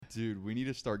Dude, we need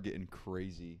to start getting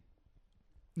crazy.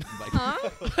 Like,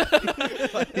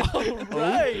 All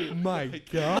right. Oh my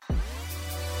god.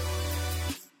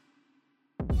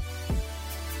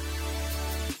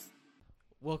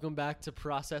 Welcome back to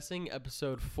Processing,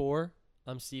 episode 4.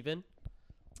 I'm Steven.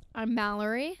 I'm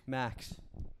Mallory. Max.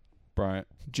 Bryant.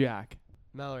 Jack.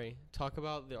 Mallory, talk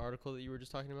about the article that you were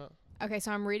just talking about. Okay,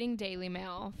 so I'm reading Daily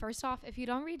Mail. First off, if you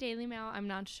don't read Daily Mail, I'm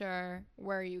not sure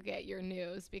where you get your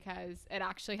news because it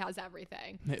actually has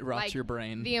everything. It rots Like, your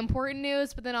brain. The important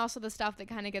news, but then also the stuff that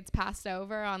kind of gets passed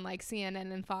over on like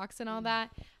CNN and Fox and all that.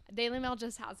 Daily Mail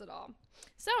just has it all.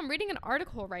 So I'm reading an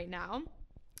article right now,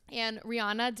 and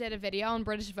Rihanna did a video on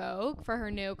British Vogue for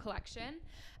her new collection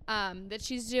that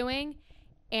she's doing.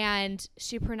 And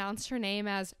she pronounced her name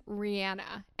as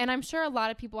Rihanna. And I'm sure a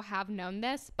lot of people have known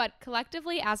this, but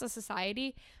collectively as a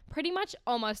society, pretty much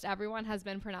almost everyone has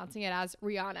been pronouncing it as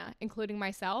Rihanna, including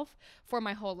myself, for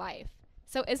my whole life.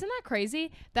 So isn't that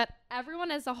crazy that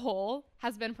everyone as a whole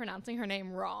has been pronouncing her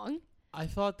name wrong? I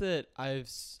thought that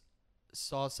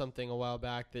saw something a while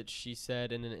back that she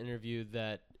said in an interview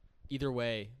that either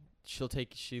way, she'll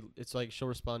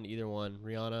respond to either one.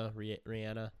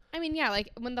 Rihanna. I mean, yeah, like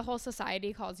when the whole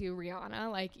society calls you Rihanna,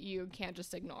 like you can't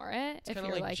just ignore it. It's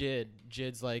kind of like Jid.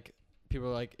 Jid's like, people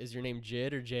are like, is your name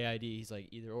Jid or J-I-D? He's like,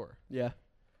 either or. Yeah.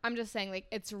 I'm just saying, like,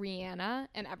 it's Rihanna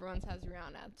and everyone says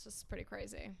Rihanna. It's just pretty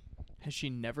crazy. Has she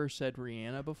never said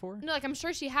Rihanna before? No, like I'm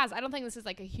sure she has. I don't think this is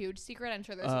like a huge secret. I'm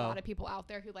sure there's a Oh. lot of people out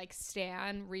there who like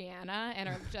stan Rihanna and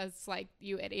are just like,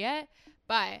 you idiot.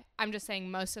 But I'm just saying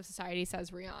most of society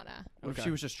says Rihanna. What if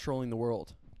she was just trolling the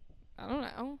world? I don't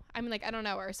know. I mean, like, I don't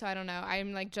know her, so I don't know.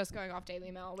 I'm like just going off Daily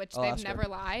Mail, which I'll they've ask her. never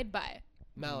lied, but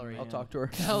Mallory. I'll talk to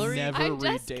her. Mallory? Never I'm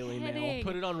read just Daily Mail. kidding.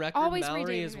 Put it on record. Always read Mallory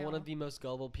Daily is one Mail. of the most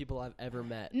gullible people I've ever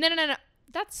met. no.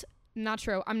 That's not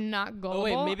true. I'm not gullible.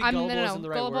 wait, maybe I'm, gullible no. isn't the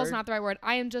right Gullible is word? not the right word.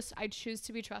 I choose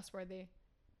to be trustworthy.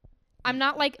 I'm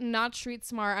not like not street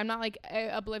smart. I'm not like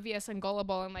oblivious and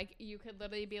gullible. And like you could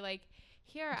literally be like,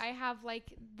 here, I have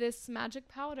like this magic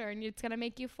powder and it's going to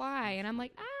make you fly. And I'm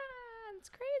like, it's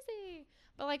crazy.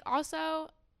 But like also,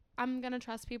 I'm going to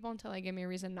trust people until they give me a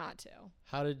reason not to.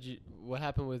 What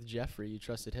happened with Jeffrey? You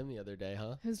trusted him the other day,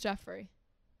 huh? Who's Jeffrey?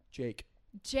 Jake.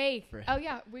 Jake. Frick. Oh,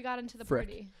 yeah. We got into the Frick.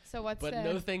 party. So what's But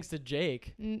no thanks to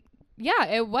Jake. Yeah,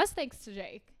 it was thanks to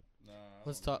Jake.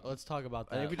 Let's talk about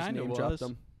I think we that. just Kinda name dropped was.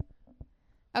 him.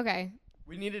 Okay.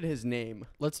 We needed his name.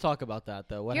 Let's talk about that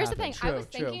though. What Here's happened? the thing. I True, was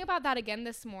thinking about that again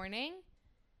this morning.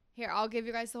 Here, I'll give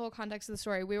you guys the whole context of the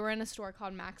story. We were in a store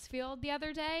called Maxfield the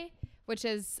other day, which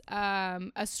is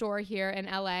a store here in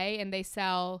LA, and they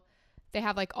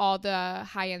have like all the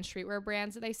high-end streetwear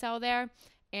brands that they sell there.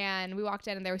 And we walked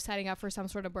in and they were setting up for some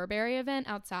sort of Burberry event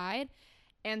outside.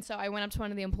 And so I went up to one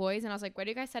of the employees and I was like, what are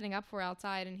you guys setting up for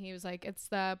outside? And he was like, it's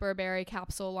the Burberry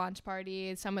capsule launch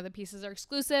party. Some of the pieces are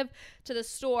exclusive to the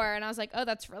store. And I was like, oh,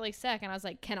 that's really sick. And I was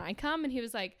like, can I come? And he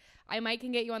was like, I might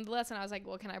can get you on the list. And I was like,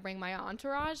 well, can I bring my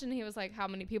entourage? And he was like, how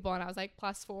many people? And I was like,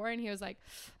 +4. And he was like,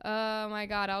 oh my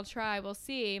God, I'll try. We'll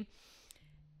see.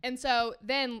 And so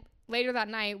then later that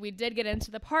night, we did get into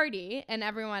the party and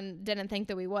everyone didn't think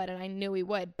that we would. And I knew we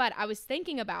would. But I was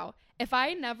thinking about if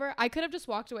I could have just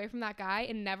walked away from that guy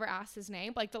and never asked his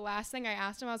name. Like the last thing I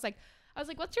asked him, I was like,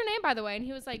 what's your name, by the way? And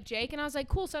he was like, Jake. And I was like,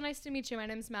 cool. So nice to meet you. My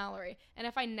name's Mallory. And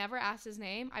if I never asked his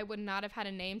name, I would not have had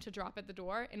a name to drop at the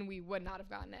door and we would not have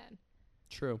gotten in.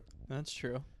 True. That's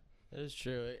true. That is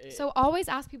true. So always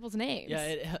ask people's names. Yeah,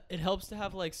 it helps to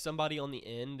have like somebody on the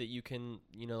end that you can,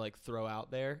 like throw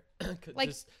out there Like-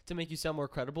 just to make you sound more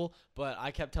credible. But I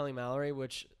kept telling Mallory,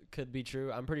 which could be true.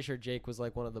 I'm pretty sure Jake was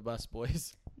like one of the bus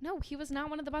boys. No, he was not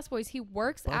one of the bus boys. He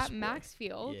works Bus at boy.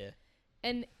 Maxfield. Yeah.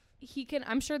 And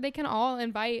I'm sure they can all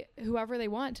invite whoever they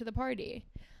want to the party.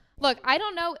 Look, I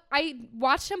don't know. I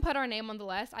watched him put our name on the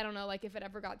list. I don't know, like, if it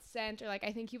ever got sent or, like,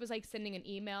 I think he was, like, sending an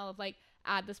email of, like,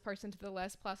 add this person to the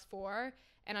list +4.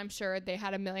 And I'm sure they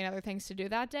had a million other things to do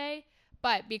that day.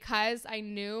 But because I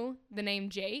knew the name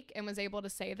Jake and was able to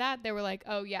say that, they were like,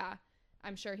 oh, yeah,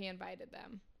 I'm sure he invited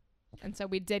them. And so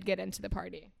we did get into the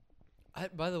party.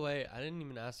 By the way, I didn't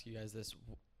even ask you guys this.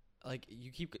 Like,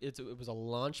 it was a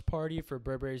launch party for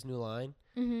Burberry's new line,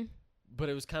 Mm-hmm. but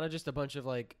it was kind of just a bunch of,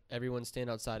 like, everyone stand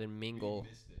outside and mingle.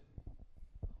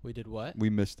 We did what?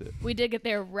 We missed it. We did get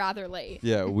there rather late.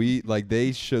 Yeah,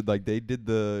 they did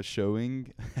the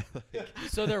showing.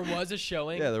 So there was a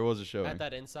showing Yeah, there was a showing. at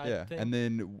that inside Yeah, thing? and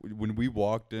then when we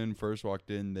first walked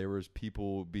in, there was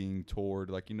people being toured.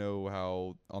 Like, you know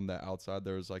how on the outside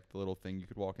there was like the little thing you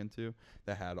could walk into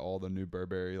that had all the new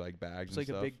Burberry like bags It's and like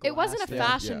a stuff. big It wasn't a glass Yeah.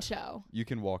 fashion Yeah. show. You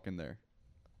can walk in there.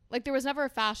 Like, there was never a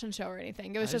fashion show or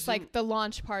anything. It was I just, like, the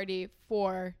launch party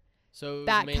for So it was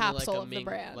that mainly capsule like of the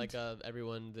brand. like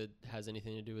everyone that has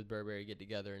anything to do with Burberry get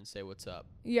together and say what's up.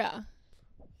 Yeah.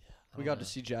 We got to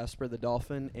see Jasper the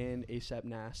Dolphin and ASAP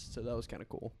Nast, so that was kind of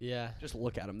cool. Yeah. Just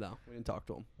look at him though. We didn't talk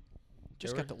to him.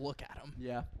 Just There got to look at him.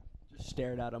 Yeah, just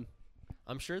stared at him.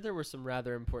 I'm sure there were some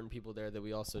rather important people there that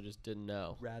we also just didn't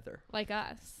know. Rather Like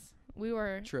us. We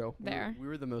were true. There. We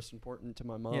were the most important to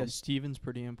my mom. Yeah, Steven's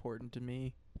pretty important to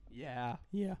me. Yeah.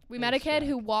 Yeah. we met a Thanks, kid Jack.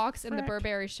 who walks in the Frack.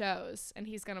 Burberry shows and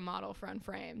he's gonna model for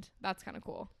Unframed. That's kinda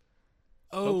cool.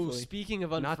 Oh, Hopefully. speaking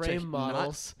of Not to- unframed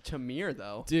models, Tamir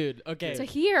though. dude. Okay. To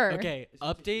hear. Okay. Is it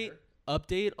Update.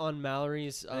 Update on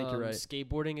Mallory's I think you're right.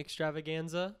 skateboarding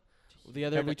extravaganza. The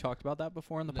other Have we n- talked about that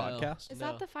before in the No. podcast? Is No.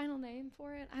 that the final name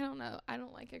for it? I don't know. I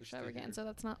don't like extravaganza.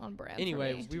 That's not on brand.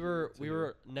 Anyway, for me. we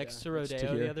were next to Yeah, it's Rodeo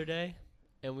Tahir. the other day,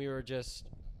 and we were just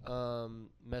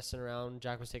messing around.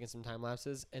 Jack was taking some time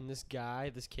lapses, and this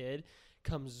kid,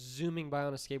 comes zooming by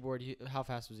on a skateboard. How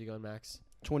fast was he going, Max?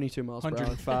 22 miles per hour.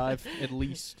 105 at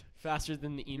least. Faster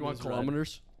than the You want emus run.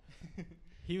 kilometers?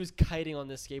 He was kiting on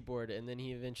this skateboard, and then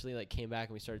he eventually came back,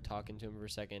 and we started talking to him for a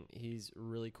second. He's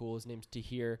really cool. His name's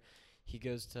Tahir. He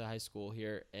goes to high school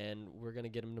here, and we're gonna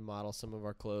get him to model some of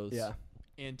our clothes. Yeah.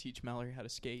 And teach Mallory how to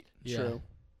skate. Yeah. True.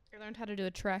 I learned how to do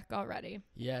a trick already.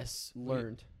 Yes.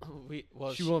 Learned.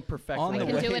 Well, She won't perfect On I the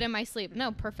can way- do it in my sleep.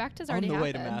 No, perfect has On already the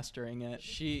way to happened. mastering it.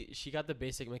 she got the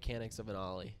basic mechanics of an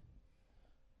ollie.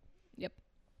 Yep.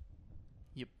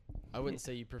 I wouldn't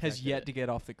say you perfected Has yet it. to get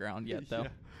off the ground yet, though. Yeah.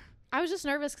 I was just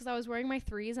nervous because I was wearing my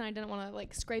threes and I didn't want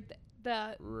to scrape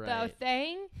the Right.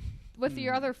 thing with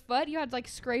your Hmm. other foot. You had to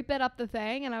scrape it up the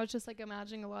thing, and I was just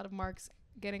imagining a lot of marks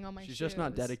getting on my She's shoes. just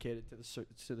not dedicated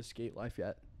to the skate life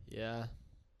yet. Yeah.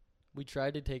 We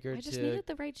tried to take her I just to needed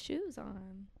the right shoes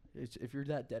on. If you're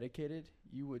that dedicated,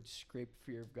 you would scrape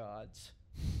fear of gods.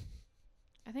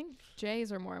 I think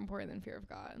J's are more important than fear of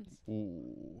God.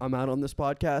 Ooh. I'm out on this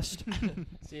podcast.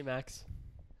 See you, Max.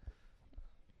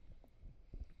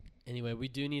 Anyway, we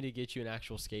do need to get you an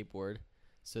actual skateboard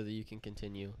so that you can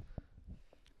continue.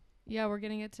 Yeah, we're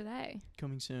getting it today.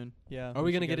 Coming soon. Yeah. Are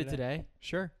we gonna should get it today?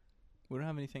 Sure. We don't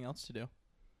have anything else to do.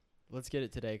 Let's get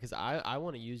it today because I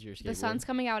want to use your skateboard. The sun's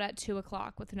coming out at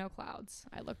 2:00 with no clouds.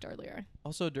 I looked earlier.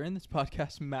 Also, during this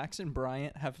podcast, Max and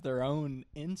Bryant have their own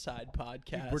inside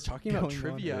podcast. We're talking about going on.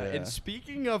 trivia. Yeah. And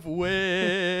speaking of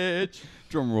which,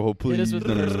 Drum roll, please. Hit us with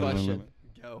the first question.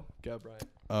 go,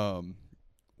 Brian.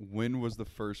 When was the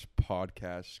first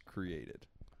podcast created?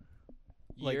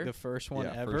 Like Year? the first one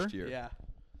yeah, ever. first year. Yeah.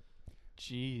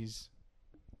 Jeez.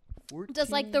 Does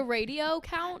the radio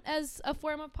count as a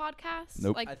form of podcast?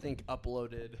 Nope. I think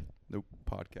uploaded Nope,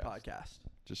 podcast. podcast.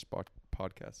 Just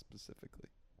podcast specifically.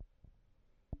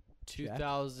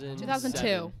 2000.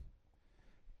 2002.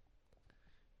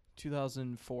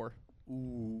 2004.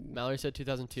 Ooh. Mallory said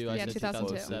 2002. I Yeah, said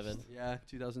 2002. 2007. Yeah,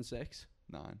 2006.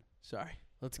 9. Sorry.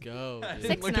 Let's go. I dude.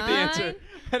 didn't look at the answer. 6'9"?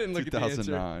 I didn't look at the answer.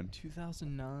 2009.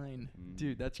 2009.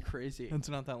 Dude, that's crazy. That's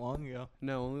not that long ago.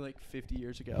 No, only like 50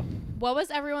 years ago. What was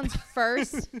everyone's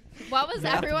first? What was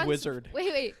Math everyone's wizard.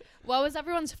 Wait. What was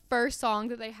everyone's first song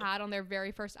that they had on their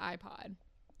very first iPod?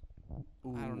 I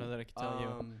don't know that I can tell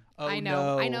you. Oh, I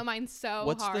know mine so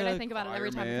What's hard. I the think about it every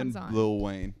time it Fireman, comes on. Lil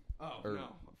Wayne. Oh, Or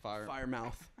no. Fire.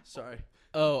 Firemouth. Sorry.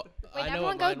 Oh, Wait, I know everyone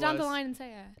what go mine down the was. line and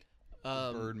say it.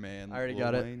 Birdman. I already Lil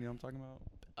got it. Wayne, you know what I'm talking about?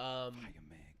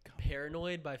 Fireman. Come on.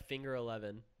 Paranoid by Finger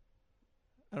 11.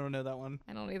 I don't know that one.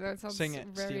 I don't either. It sounds Sing it,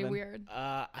 very Steven. weird.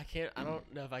 I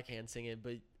don't know if I can sing it,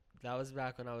 but that was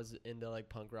back when I was into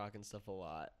punk rock and stuff a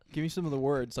lot. Give me some of the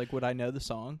words. Like, would I know the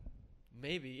song?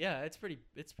 Maybe, yeah. It's pretty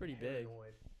big.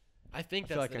 I think I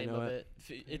feel that's like the I name know of it.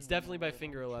 it. It's definitely by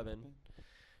Finger 11.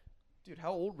 Dude,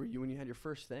 how old were you when you had your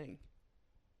first thing?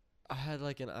 I had an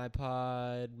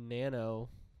iPod Nano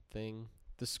thing,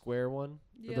 the square one,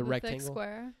 Yeah, the thick rectangle.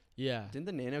 square. Yeah. Didn't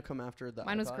the Nano come after the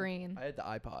Mine was iPod? green. I had the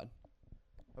iPod.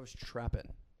 I was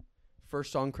trapping.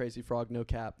 First song, Crazy Frog, no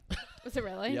cap. Was it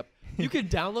really? Yep. You could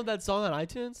download that song on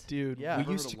iTunes? Dude, Yeah. we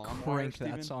Ever used heard to of Lawnmower, crank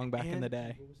Steven? that song back in the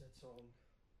day. What was that song?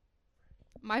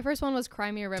 My first one was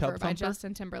Cry Me a River Tub by Thumper?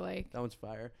 Justin Timberlake. That one's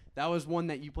fire. That was one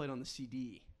that you played on the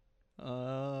CD.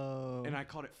 Oh. And I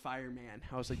called it Fireman.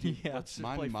 I was like, dude, Yeah. let's just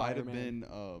play Mine might have Fireman.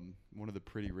 been one of the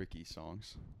Pretty Ricky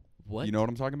songs. What? You know what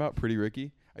I'm talking about? Pretty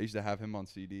Ricky. I used to have him on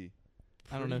CD.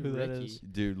 I don't know Pretty who that Ricky. is.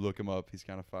 Dude, look him up. He's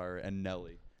kind of fire. And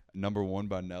Nelly. Number 1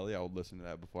 by Nelly. I would listen to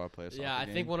that before I play a soccer Yeah, I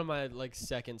game. think one of my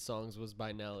second songs was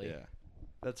by Nelly. Yeah.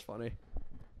 That's funny.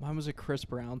 Mine was a Chris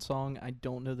Brown song. I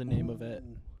don't know the name of it.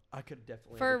 Ooh, I could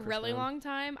definitely. For a have Chris really Brown. long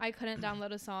time, I couldn't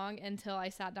download a song until I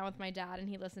sat down with my dad and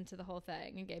he listened to the whole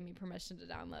thing and gave me permission to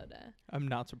download it. I'm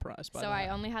not surprised by So that. I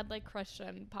only had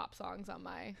Christian pop songs on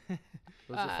my Those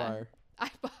are uh, fire.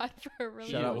 iPod for a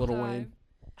really Shout out long Lil time. Wayne.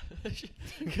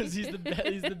 Because he's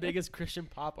he's the biggest Christian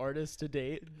pop artist to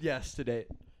date. Yes, to date.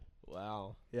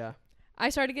 Wow. Yeah. I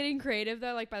started getting creative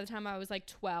though, like by the time I was like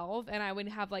 12, and I would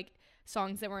have like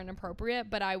songs that were inappropriate,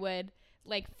 but I would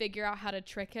like figure out how to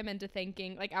trick him into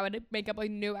thinking, like I would make up a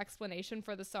new explanation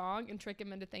for the song and trick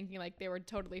him into thinking like they were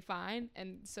totally fine.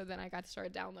 And so then I got to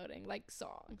start downloading like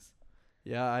songs.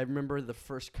 Yeah, I remember the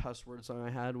first cuss word song I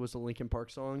had was a Linkin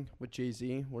Park song with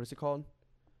Jay-Z. What is it called?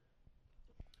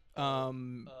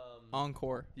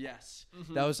 Encore. Yes.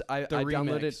 Mhm. That was I The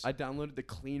downloaded remix. I downloaded the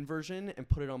clean version and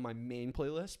put it on my main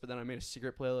playlist, but then I made a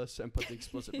secret playlist and put the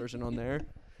explicit version on there.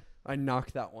 I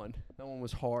knocked that one. That one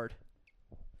was hard.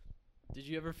 Did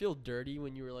you ever feel dirty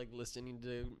when you were like listening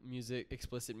to music,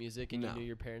 explicit music, and No. you knew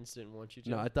your parents didn't want you to?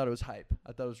 No, I thought it was hype.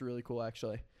 I thought it was really cool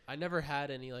actually. I never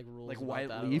had any like rules. Like about White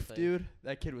that, I don't Leaf, think. dude.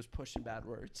 That kid was pushing bad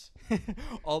words.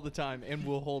 All the time. And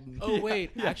Will Holden. Oh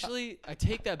wait, actually, I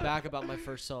take that back about my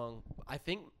first song. I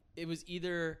think it was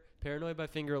either "Paranoid" by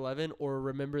Finger Eleven or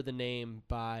 "Remember the Name"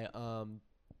 by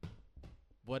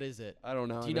what is it? I don't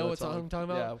know. Do I you know that what song I'm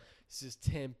talking about? Yeah. This is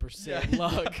 10% Yeah.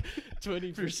 luck,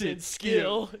 20%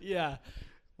 skill. Yeah.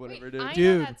 Whatever, Wait, dude. I know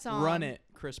Dude, that song. Run It,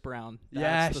 Chris Brown. That's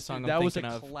Yes, the song dude, I'm that was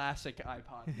thinking a of. classic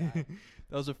iPod guy.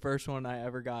 That was the first one I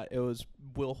ever got. It was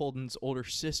Will Holden's older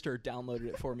sister downloaded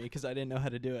it for me because I didn't know how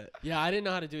to do it. Yeah, I didn't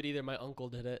know how to do it either. My uncle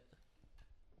did it.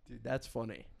 Dude, that's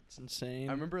funny. It's insane.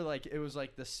 I remember like it was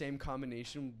like the same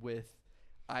combination with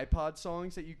iPod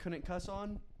songs that you couldn't cuss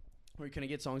on, or you couldn't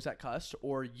get songs that cussed,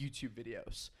 or YouTube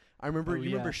videos. I remember. Oh, You yeah.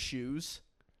 remember Shoes?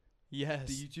 Yes,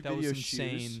 the YouTube that was video Shoes.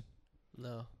 insane.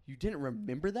 No. You didn't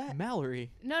remember that?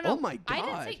 Mallory. No, no. Oh my I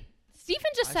didn't God. say.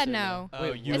 Stephen just I said said no. no. Wait,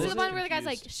 Oh, you Is it was the one where the guy's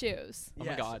like confused. shoes? Oh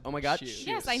my Yes. God. Oh my God. Shoes.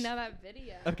 Yes, I know that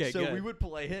video. Okay, So good. we would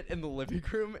play it in the living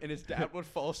room, and his dad would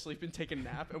fall asleep and take a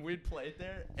nap, and we'd play it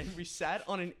there. And we sat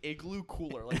on an igloo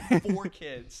cooler, like 4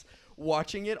 kids,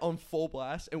 watching it on full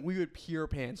blast, and we would pee our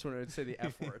pants when it would say the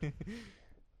F word.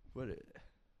 What?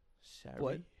 Sorry?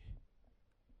 What?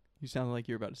 You sounded like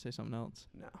you were about to say something else.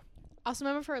 No. Also,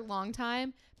 remember for a long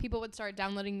time, people would start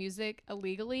downloading music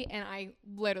illegally, and I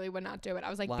literally would not do it. I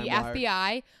was like, the LimeWire.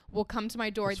 FBI will come to my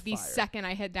door That's the fire. second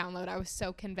I hit download. I was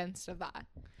so convinced of that.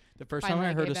 The first Finally, time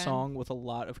I I heard a gave in. song with a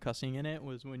lot of cussing in it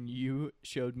was when you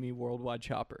showed me Worldwide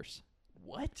Choppers.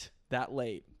 What? That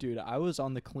late. Dude, I was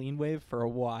on the clean wave for a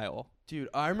while. Dude,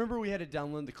 I remember we had to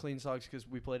download the clean songs because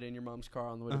we played it in your mom's car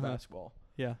on the way to Uh-huh. basketball.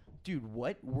 Yeah. Dude,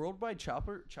 what? Worldwide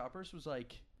Choppers was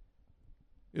like,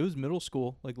 It was middle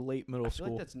school, like late middle I feel school.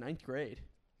 like that's 9th grade.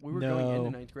 We were going No.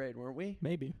 into 9th grade, weren't we?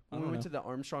 Maybe. I When we don't went know. to the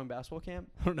Armstrong basketball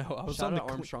camp. I don't know. I was Shout on the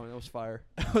out Armstrong, that was fire.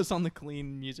 I was on the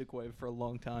clean music wave for a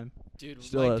long time. Dude,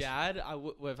 Still my is. dad,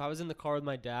 if I was in the car with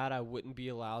my dad, I wouldn't be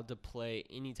allowed to play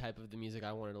any type of the music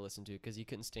I wanted to listen to because he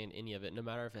couldn't stand any of it, no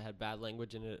matter if it had bad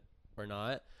language in it or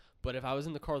not. But if I was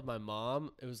in the car with my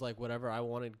mom, it was like whatever I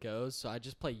wanted goes. So I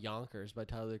just play Yonkers by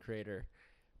Tyler the Creator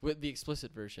with the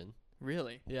explicit version.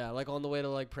 Really? Yeah, like on the way to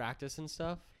like practice and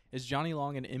stuff. Is Johnny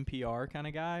Long an NPR kind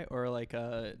of guy, or like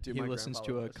Dude, he my listens to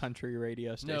grandfather a was. country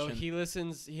radio station? No, he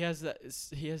listens. He has that.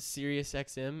 He has Sirius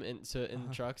XM in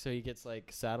the truck, so he gets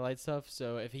like satellite stuff.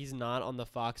 So if he's not on the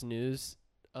Fox News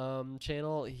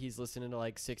channel, he's listening to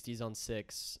like 60s on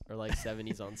 6 or like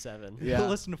 70s on 7. You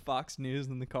listen to Fox News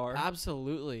in the car.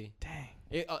 Absolutely. Dang,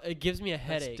 It gives me a that's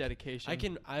headache.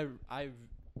 dedication. I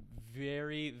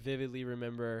very vividly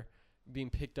remember being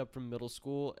picked up from middle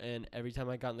school, and every time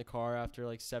I got in the car after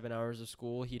like 7 hours of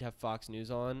school, he'd have Fox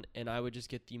News on, and I would just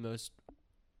get the most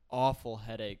awful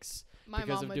headaches My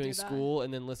because mom of would doing do that. school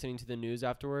and then listening to the news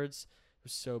afterwards. It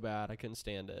was so bad. I couldn't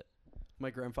stand it. My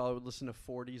grandfather would listen to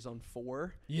 40s on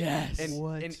 4 Yes. and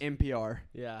What? NPR.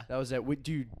 Yeah. That was it.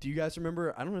 Do you guys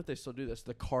remember? I don't know if they still do this.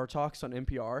 The Car Talks on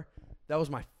NPR. That was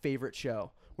my favorite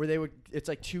show. Where they would, it's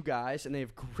like 2 guys and they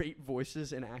have great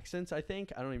voices and accents. I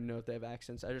think I don't even know if they have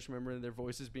accents. I just remember their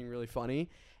voices being really funny,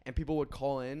 and people would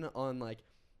call in on like,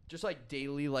 just like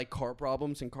daily like car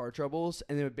problems and car troubles,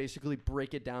 and they would basically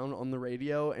break it down on the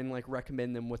radio and like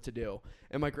recommend them what to do.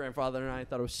 And my grandfather and I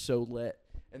thought it was so lit.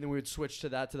 And then we would switch to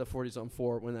that to the 40s on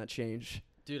 4 when that changed.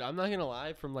 Dude, I'm not going to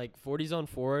lie. From like 40s on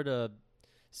 4 to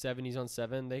 70s on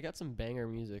 7, they got some banger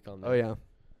music on there. Oh yeah.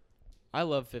 I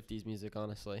love 50s music,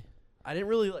 honestly. I didn't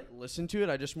really like listen to it.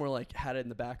 I just more like had it in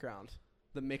the background.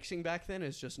 The mixing back then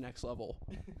is just next level.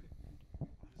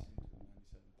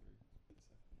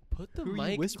 Put the Who are you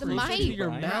mic whispering The closer mic, to your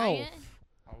Brian? mouth. Brian.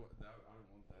 I don't want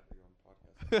that to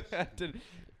go on podcast. Didn't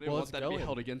Well, want it's that to be going.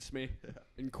 held against me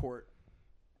in court.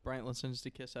 Bryant listens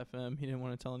to Kiss FM. He didn't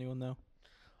want to tell anyone though.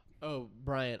 Oh,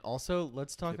 Brian, also,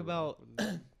 let's talk about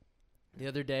The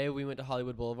other day we went to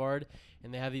Hollywood Boulevard,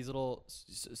 and they have these little,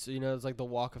 so it's like the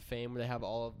Walk of Fame where they have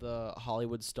all of the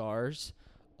Hollywood stars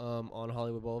on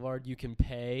Hollywood Boulevard. You can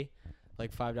pay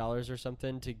like $5 or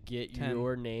something to get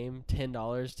your name,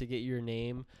 $10 to get your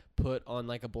name put on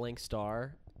like a blank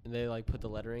star, and they like put the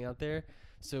lettering out there.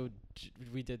 So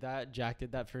we did that. Jack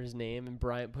did that for his name, and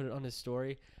Bryant put it on his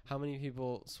story. How many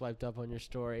people swiped up on your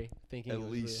story thinking it At was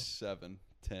least 7,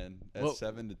 10. At Well,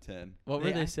 7 to 10. real? What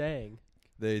were they saying?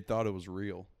 They thought it was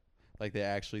real. Like they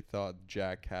actually thought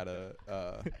Jack had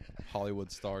a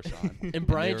Hollywood star sign. And they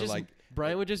Brian were just like,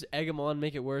 Brian would just egg him on,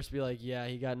 make it worse, be like, yeah,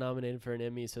 he got nominated for an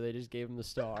Emmy, so they just gave him the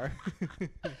star.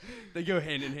 They go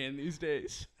hand in hand these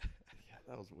days. yeah,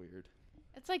 that was weird.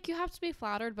 It's like you have to be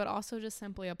flattered, but also just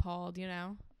simply appalled.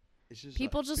 It's just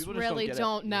People like, just people just really don't get it.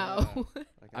 don't know. Like,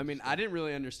 I mean, just I didn't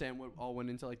really understand what all went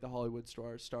into like the Hollywood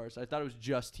stars. I thought it was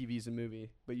just TVs and movie,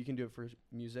 but you can do it for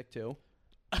music too.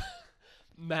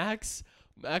 Max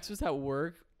was at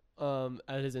work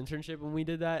at his internship when we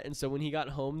did that, and so when he got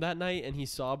home that night and he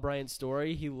saw Bryant's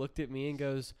story, he looked at me and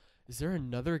goes, is there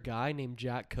another guy named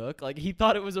Jack Cook? Like, he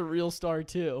thought it was a real star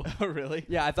too. Oh, really?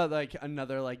 Yeah, I thought like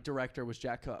another like director was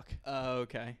Jack Cook. Oh,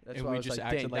 okay. That's and why we I was just like,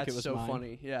 acted dang, like that's it was so mine.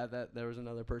 funny. Yeah, that there was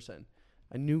another person.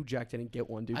 I knew Jack didn't get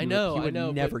one, dude. I He know, would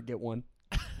but- never get one.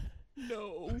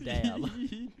 No.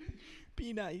 Damn.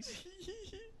 Be nice.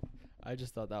 I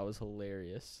just thought that was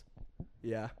hilarious.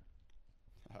 Yeah.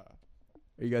 uh,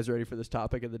 Are you guys ready for this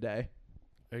topic of the day?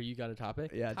 Or you got a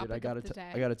topic? Yeah, dude, I Topic got of a the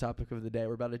I day. got a topic of the day.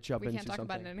 We're about to jump We into can't talk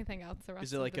something. about anything else the rest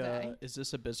Is it of like the day. is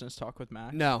this a business talk with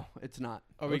Max? No, it's not.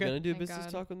 Are we Okay. going to do Thank business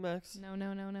God. talk with Max? No,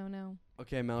 no, no, no, no.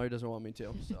 Okay, Mallory doesn't want me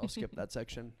to, so I'll skip that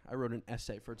section. I wrote an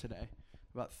essay for today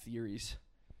about theories.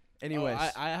 Anyways, Oh,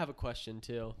 I have a question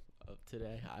too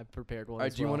today. I prepared one. all right,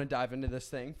 as do you well. want to dive into this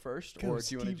thing first, Go, or do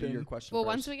you want to do your Steven. question Well, first?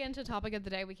 once we get into topic of the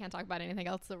day, we can't talk about anything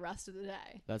else the rest of the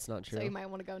day. That's not true. So you might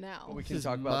want to go now. Well, we This can is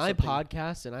talk about my something-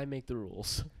 podcast, and I make the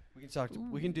rules. We can talk.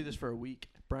 We can do this for a week.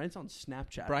 Brian's on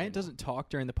Snapchat. Bryant right now. doesn't talk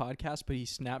during the podcast, but he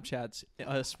Snapchats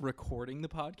us recording the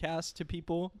podcast to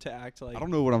people to act like. I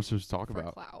don't know what I'm supposed to talk for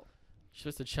about. clout. You're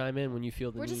supposed to chime in when you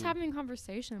feel the We're need. just having a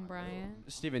conversation, Brian.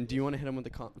 Steven, do you want to hit him with the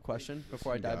question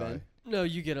before I dive Guy. in? No,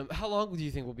 you get him. How long do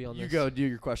you think we'll be on You this? go do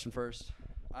your question first.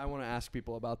 I want to ask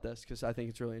people about this because I think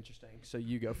it's really interesting. So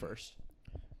you go first.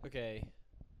 Okay.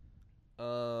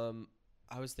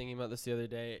 I was thinking about this the other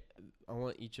day. I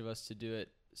want each of us to do it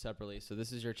separately. So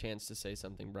this is your chance to say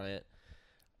something, Bryant.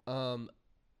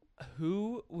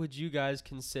 Who would you guys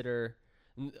consider?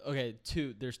 Okay,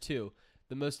 there's two.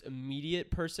 The most immediate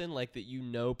person, like that you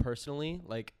know personally,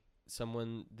 like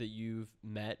someone that you've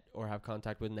met or have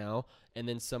contact with now, and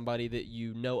then somebody that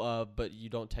you know of, but you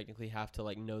don't technically have to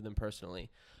like know them personally.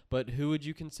 But who would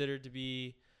you consider to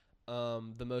be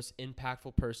the most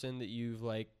impactful person that you've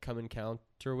like come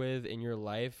encounter with in your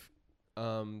life?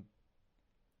 That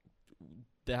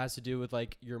has to do with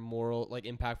like your moral, like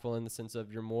impactful in the sense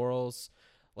of your morals,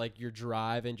 like your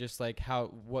drive, and just like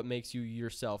what makes you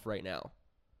yourself right now.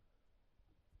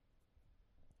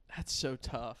 That's so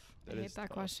tough. I hate that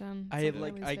question. I It's have, my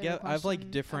like, least I favorite get- I have, like, question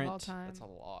of different- all time. That's a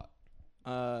lot.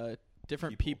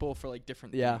 Different People. people for like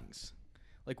different Yeah. things.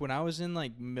 Like when I was in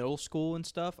like middle school and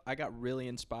stuff, I got really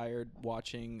inspired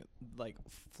watching like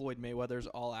Floyd Mayweather's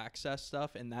All Access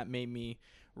stuff, and that made me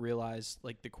realize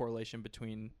like the correlation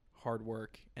between hard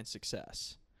work and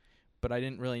success. But I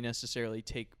didn't really necessarily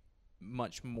take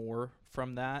much more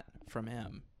from that from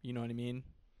him. You know what I mean?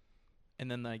 And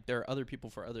then like there are other people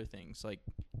for other things, like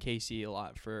Casey a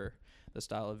lot for the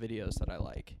style of videos that I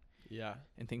like Yeah.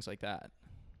 and things like that.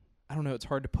 I don't know. It's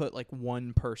hard to put like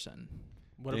one person.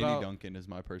 What Danny about? Duncan is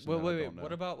my person. Wait, that I wait, wait. don't know.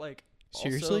 What about like?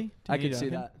 Seriously? I Danny can see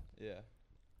Duncan? that. Yeah.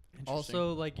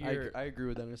 Also, like you're I agree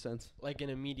with that in a sense. like an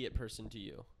immediate person to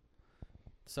you.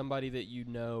 Somebody that you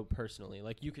know personally.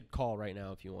 Like you could call right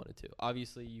now if you wanted to.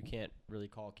 Obviously, you can't really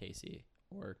call Casey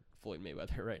or Floyd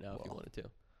Mayweather right now if you Well. wanted to.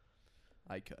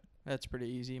 I could. That's pretty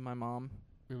easy. My mom.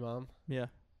 Your mom? Yeah.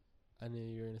 I knew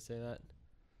you were gonna say that.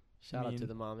 Shout out to mean-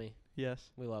 the mommy.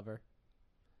 Yes. We love her.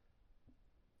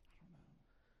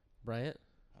 Bryant,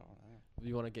 I don't know.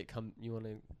 you want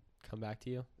to come back to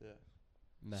you? Yeah.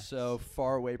 Max. So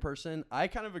far away person. I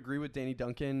kind of agree with Danny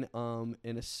Duncan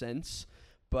in a sense,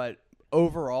 but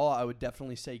overall I would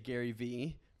definitely say Gary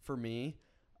Vee for me.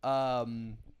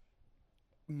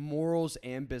 Morals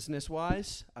and business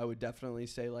wise, I would definitely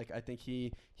say like I think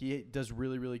he does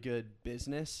really, really good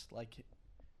business, like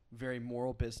very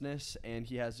moral business, and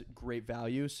he has great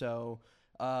value. So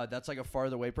that's like a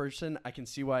farther away person. I can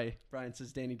see why Brian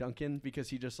says Danny Duncan, because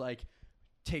he just like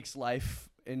takes life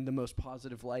in the most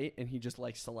positive light, and he just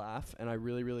likes to laugh, and I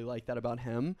really, really like that about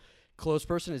him. Close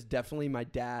person is definitely my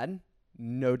dad.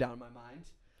 no doubt in my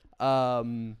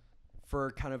mind.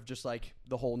 For kind of just like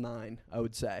the whole 9, I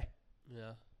would say.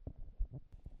 Yeah.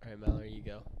 All right, Mallory, you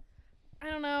go. I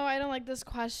don't know. I don't like this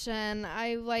question.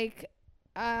 I like,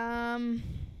 I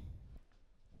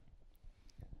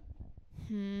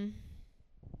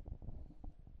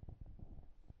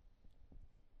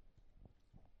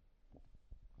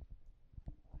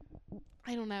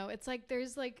don't know. It's like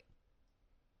there's like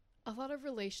a lot of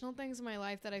relational things in my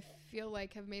life that I feel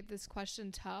like have made this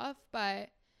question tough, but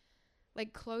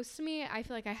like close to me, I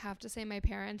feel like I have to say my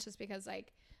parents just because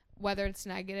like whether it's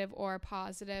negative or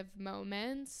positive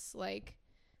moments, like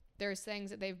there's things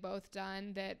that they've both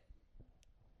done that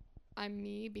I'm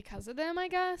me because of them, I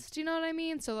guess. Do you know what I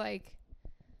mean? So like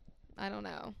I don't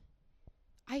know.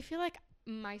 I feel like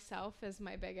myself is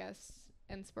my biggest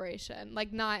inspiration.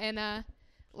 Like not in a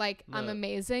like I'm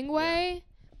amazing way,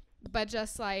 but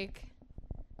just like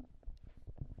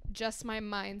just my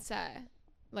mindset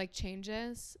like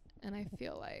changes, and I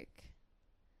feel like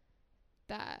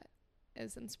that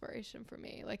is inspiration for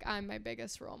me. Like I'm my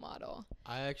biggest role model.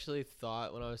 I actually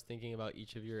thought when I was thinking about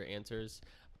each of your answers,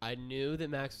 I knew that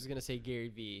Max was going to say Gary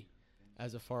Vee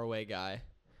as a faraway guy.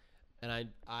 And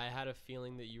I had a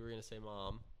feeling that you were going to say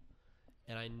mom.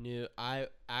 And I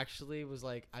actually was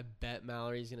like, I bet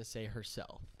Mallory's going to say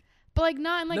herself. But like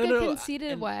not in like a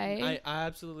conceited and way. I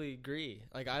absolutely agree.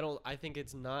 Like I think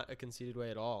it's not a conceited way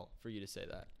at all for you to say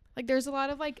that. Like there's a lot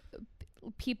of like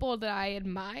people that I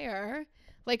admire.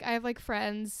 Like I have like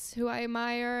friends who I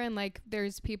admire, and like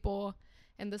there's people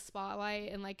in the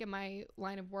spotlight and like in my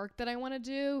line of work that I want to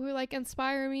do who like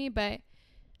inspire me, but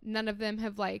none of them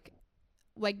have like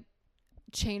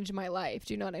changed my life.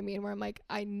 Do you know what I mean? Where I'm like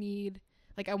I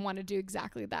want to do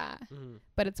exactly that. Mm-hmm.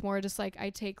 But it's more just like I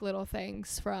take little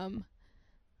things from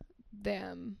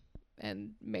them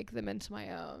and make them into my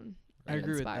own. I and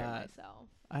agree with inspire that. myself.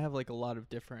 I have like a lot of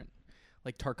different,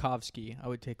 like Tarkovsky. I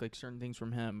would take like certain things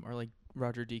from him, or like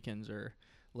Roger Deakins or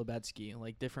Lebetsky.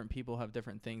 Like different people have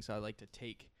different things I like to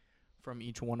take from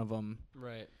each one of them,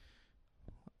 Right.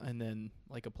 and then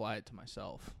like apply it to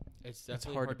myself. It's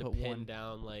definitely hard hard to to put pin one-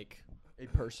 down like A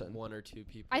person. one or two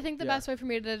people. I think the Yeah. best way for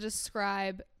me to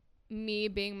describe me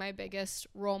being my biggest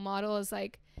role model is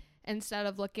like instead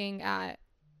of looking at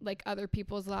like other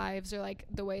people's lives or like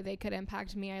the way they could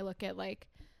impact me, I look at like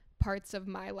parts of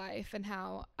my life and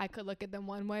how I could look at them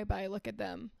one way, but I look at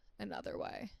them another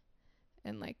way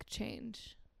and like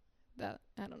change that.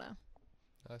 I don't know.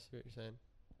 I see what you're saying.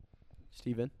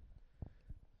 Steven?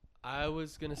 I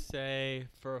was going to say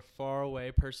for a far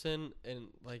away person, and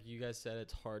like you guys said,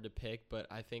 it's hard to pick, but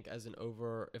I think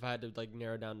if I had to like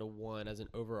narrow down to one as an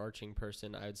overarching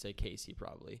person, I would say Casey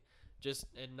probably. Just,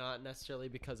 and not necessarily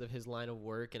because of his line of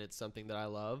work and it's something that I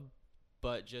love,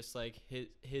 but just like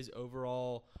his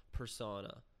overall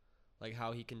persona, like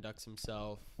how he conducts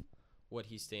himself, what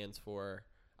he stands for.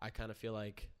 I kind of feel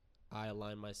like I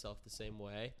align myself the same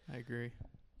way. I agree.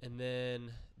 And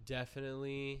then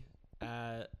definitely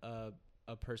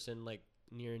a person like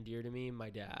near and dear to me, my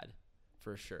dad,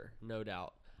 for sure, no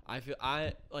doubt. I feel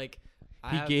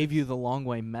He gave you the long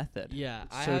way method. Yeah,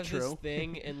 I So have true. this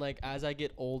thing, and like as I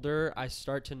get older, I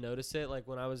start to notice it. Like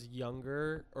when I was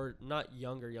younger, or not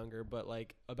younger, but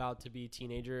like about to be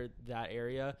teenager, that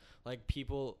area, like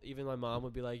people, even my mom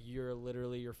would be like, "You're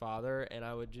literally your father," and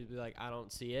I would just be like, "I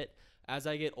don't see it." As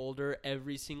I get older,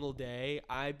 every single day,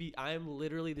 I am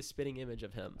literally the spitting image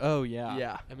of him. Oh yeah.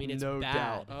 Yeah. I mean, it's no bad.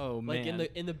 doubt. Oh Like man.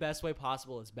 in the best way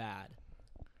possible, it's bad.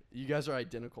 You guys are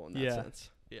identical in that Yeah. sense.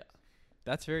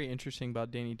 That's very interesting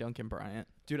about Danny Duncan Bryant.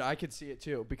 Dude, I could see it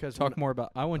too because Talk more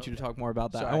about. I want you to Okay. talk more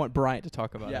about that. Sorry. I want Bryant to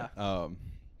talk about Yeah. it.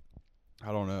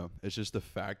 I don't know. It's just the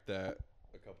fact that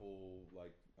a couple,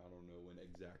 like, I don't know when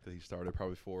exactly he started,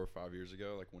 probably 4 or 5 years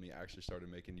ago, like when he actually started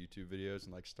making YouTube videos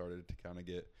and like started to kind of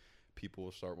get people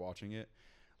to start watching it.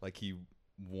 Like he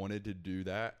wanted to do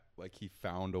that. Like he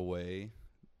found a way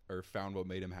or found what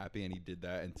made him happy, and he did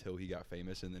that until he got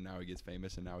famous, and then now he gets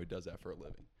famous, and now he does that for a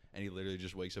living. And he literally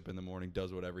just wakes up in the morning,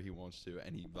 does whatever he wants to,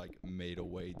 and he like made a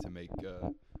way to make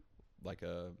like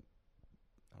a,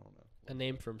 I don't know, A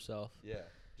name for himself. yeah,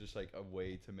 just like a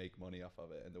way to make money off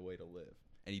of it and the way to live.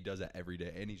 And he does that every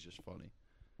day, and he's just funny.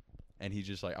 And he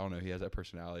just like, I don't know, he has that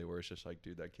personality where it's just like,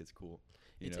 dude, that kid's cool.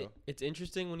 You know? It's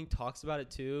interesting when he talks about it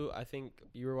too. I think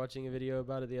you were watching a video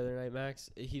about it the other night, Max.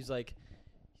 He's like,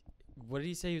 what did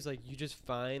he say? He was like, you just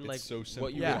find It's like so simple.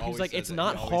 what you. Yeah. He always was like, says it's it. He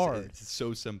not always- hard. It's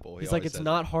so simple. He He's like, always it's says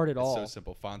not it. hard at all. It's so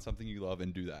simple. Find something you love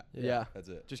and do that. Yeah. That's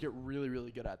it. Just get really,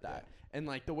 really good at that. And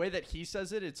like the way that he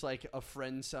says it, it's like a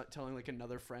friend telling like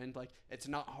another friend, like it's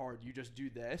not hard. You just do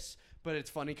this. But it's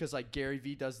funny because like Gary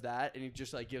Vee does that, and he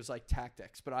just like gives like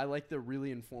tactics. But I like the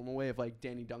really informal way of like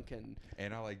Danny Duncan.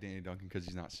 And I like Danny Duncan because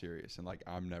he's not serious, and like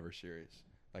I'm never serious.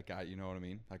 Like you know what I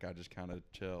mean? Like I just kind of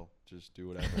chill, just do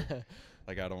whatever.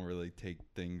 Like I don't really take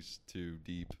things too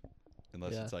deep,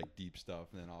 unless Yeah. it's like deep stuff.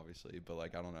 Then obviously, but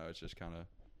like I don't know. It's just kind of,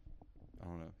 I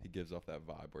don't know. He gives off that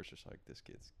vibe where it's just like this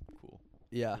kid's cool.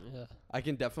 Yeah. Yeah. I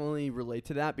can definitely relate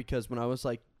to that because when I was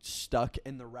like stuck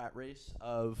in the rat race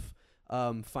of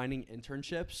finding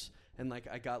internships and like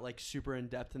I got like super in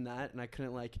depth in that and I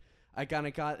couldn't like I kind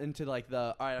of got into like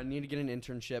the all right, I need to get an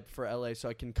internship for LA so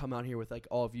I can come out here with like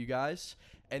all of you guys.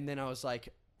 And then I was like,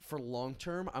 for long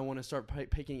term, I want to start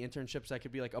picking internships that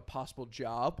could be like a possible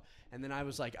job. And then I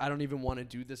was like, I don't even want to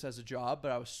do this as a job,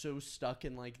 but I was so stuck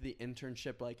in like the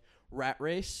internship like rat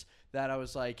race that I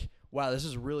was like, wow, this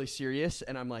is really serious.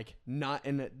 And I'm like not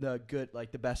in the good,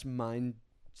 like the best mind,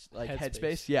 like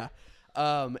headspace. Yeah.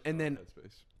 And then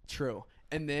Headspace. true.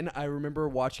 And then I remember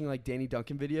watching like Danny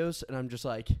Duncan videos and I'm just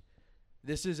like,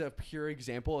 this is a pure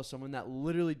example of someone that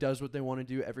literally does what they want to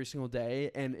do every single day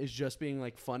and is just being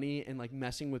like funny and like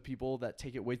messing with people that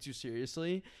take it way too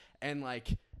seriously and like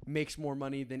makes more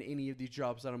money than any of these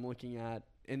jobs that I'm looking at.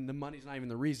 And the money's not even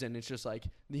the reason. It's just like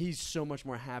he's so much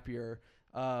more happier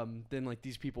than like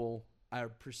these people are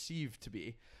perceived to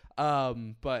be.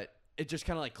 But it just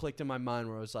kind of like clicked in my mind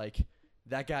where I was like,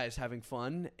 that guy is having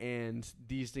fun and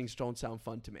these things don't sound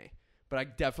fun to me. But I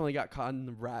definitely got caught in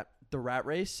the rat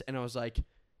race, and I was like,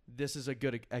 this is a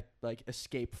good like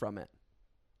escape from it.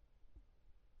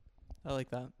 I like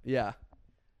that. Yeah.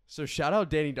 So shout out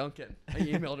Danny Duncan. I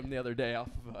emailed him the other day off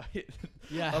of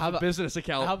Yeah. off How a about business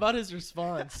account. how about his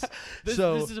response? This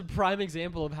is a prime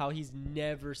example of how he's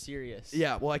never serious.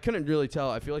 Yeah, well, I couldn't really tell.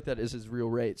 I feel like that is his real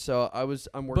rate. So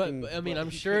I'm working. But I mean, Well, I'm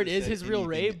he sure it could've is said his real anything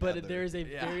rate, but other. there is a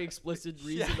Yeah. very explicit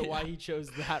Yeah, reason to why yeah. he chose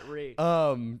that rate.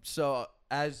 So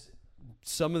as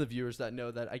some of the viewers that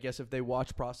know that, I guess if they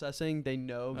watch processing, they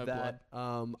know Oh, that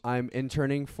I'm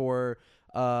interning for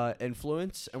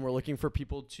Influence, and we're looking for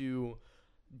people to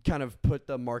kind of put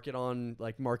the market on,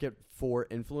 like market for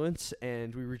Influence.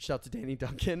 And we reached out to Danny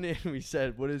Duncan and we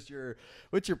said, what's your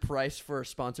price for a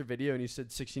sponsored video? And he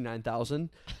said 69,000.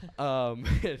 And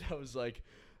I was like,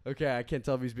 okay, I can't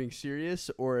tell if he's being serious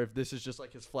or if this is just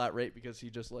like his flat rate because he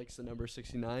just likes the number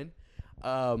 69.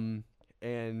 And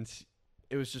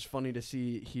it was just funny to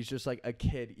see he's just like a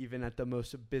kid, even at the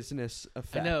most business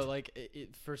effect. I know, like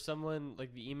for someone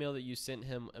like the email that you sent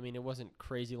him. I mean, it wasn't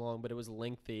crazy long, but it was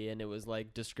lengthy and it was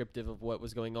like descriptive of what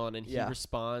was going on. And he Yeah.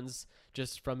 responds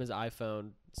just from his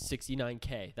iPhone,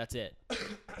 69K. That's it.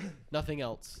 Nothing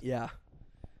else. Yeah.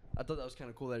 I thought that was kind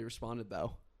of cool that he responded,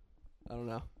 though. I don't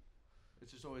know.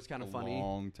 It's just always kind of A funny.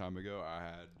 long time ago,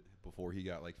 before he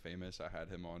got like famous, I had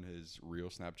him on his real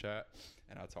Snapchat,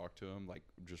 and I talked to him like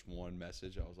just one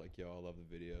message. I was like, "Yo, I love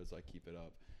the videos. Like, keep it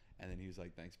up." And then he was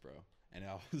like, "Thanks, bro." And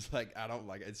I was like, "I don't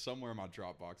like it's somewhere in my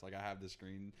Dropbox. Like, I have the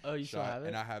screen Oh, you still shot, have it?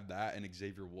 and I have that and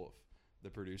Xavier Wolf,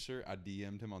 the producer. I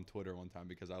DM'd him on Twitter one time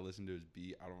because I listened to his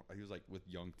beat. He was like with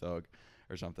Young Thug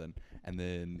or something, and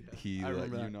then he I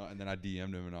like, remember that. and then I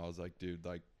DM'd him and I was like, "Dude,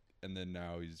 like," and then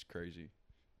now he's crazy.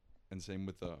 And same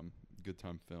with Good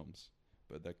Time Films.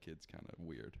 But that kid's kind of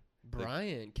weird.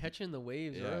 Brian catching the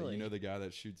waves Yeah, early. you know the guy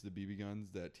that shoots the BB guns,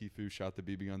 that Tfue shot the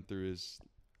BB gun through his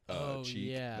oh cheek?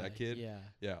 yeah, That kid? Yeah.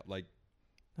 Yeah, like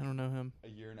I don't know him. a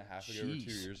year and a half ago or 2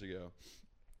 Jeez. years ago.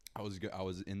 I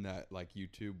was in that like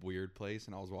YouTube weird place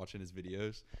and I was watching his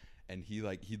videos and he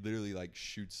literally like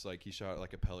shoots like he shot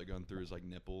like a pellet gun through his like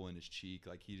nipple and his cheek.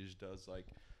 Like he just does like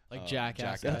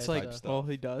Jackass. That's type like stuff. all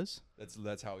he does.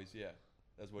 That's how he's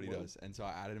that's what he Whoa. does. And so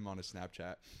I added him on a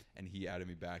Snapchat and he added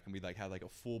me back and we like had like a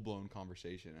full blown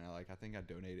conversation and I think I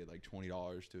donated like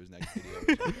 $20 to his next video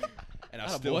or something. And I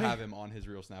Atta still boy. have him on his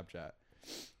real Snapchat.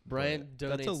 Brian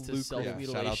That's a donates to lucrative- self Yeah,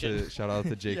 mutilation. shout out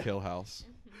to Jake Hillhouse.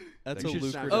 That's You a should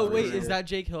lucrative. snap Oh it wait, for is sure. that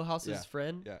Jake Hillhouse's Yeah.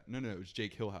 friend? Yeah, no, it was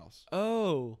Jake Hillhouse.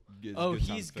 Oh, It's oh, Good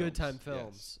Time he's Good Time Yes.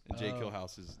 Films. And Jake Oh.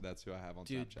 Hillhouse that's who I have on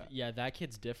Dude, Snapchat. yeah, that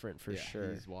kid's different for Yeah,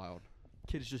 sure. He's wild.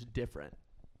 Kid is just different.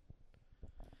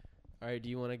 All right, do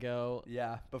you want to go?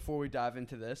 Yeah. Before we dive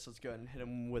into this, let's go ahead and hit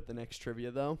him with the next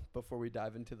trivia, though. Before we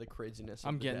dive into the craziness.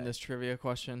 I'm of the getting day. this trivia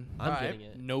question. I'm Alright. getting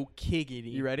it. No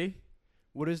kiggity. You ready?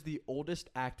 What is the oldest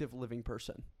active living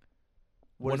person?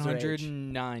 What is their age?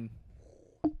 109.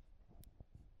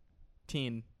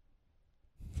 Teen.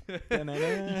 You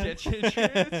can't change your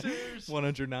answers.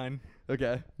 109.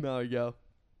 Okay, now you go.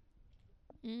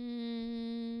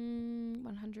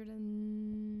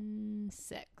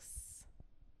 106.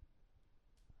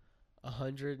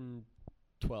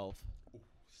 112.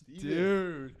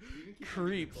 Dude,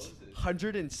 creeps.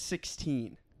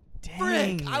 116.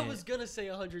 Frick! I was gonna say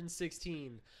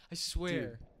 116. I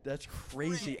swear. That's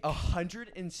crazy.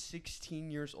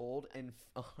 116 years old and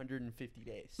 150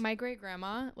 days. My great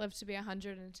grandma lived to be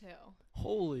 102.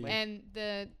 Holy. And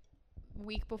the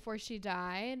week before she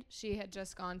died, she had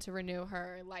just gone to renew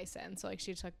her license. So, like,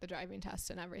 she took the driving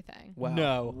test and everything. Wow.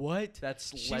 No. What?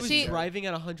 That's She was She- driving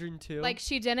at 102. Like,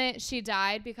 she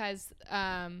died because,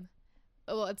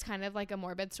 well, it's kind of like a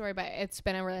morbid story, but it's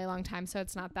been a really long time, so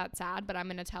it's not that sad. But I'm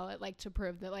going to tell it, like, to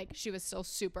prove that, like, she was still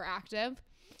super active.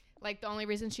 Like, the only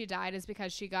reason she died is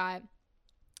because she got,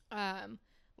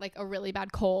 like, a really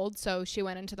bad cold. So she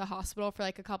went into the hospital for,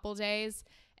 like, a couple days,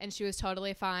 and she was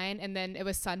totally fine. And then it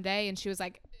was Sunday, and she was,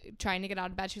 like, trying to get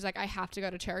out of bed. She was like, I have to go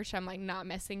to church. I'm, like, not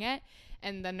missing it.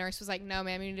 And the nurse was like, no,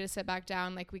 ma'am, you need to sit back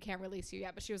down. Like, we can't release you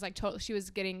yet. But she was, like, she was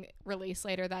getting released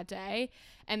later that day.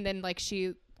 And then, like,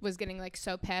 she was getting, like,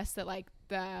 so pissed that, like,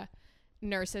 the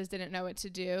nurses didn't know what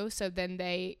to do. So then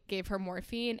they gave her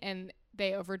morphine, and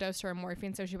they overdosed her on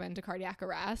morphine, so she went into cardiac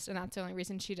arrest, and that's the only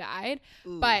reason she died.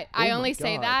 But I Oh only my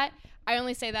say God.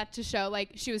 that to show,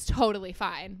 like, she was totally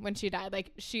fine when she died.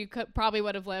 Like, she probably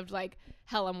would have lived, like,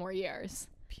 hella more years.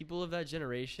 people of that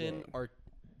generation Dang. are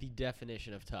the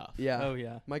definition of tough. Yeah. Oh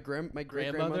yeah. My great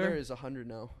Grandmother? grandmother is 100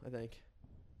 now, I think.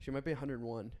 She might be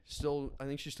 101. Still, I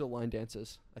think she still line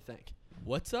dances, I think.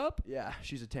 What's up? Yeah,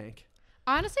 she's a tank.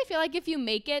 I honestly feel like if you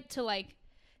make it to, like,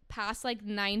 past, like,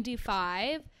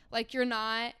 95, like, you're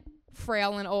not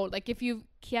frail and old. Like, if you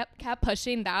kept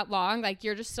pushing that long, like,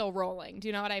 you're just still rolling. Do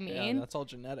you know what I Yeah, mean? that's all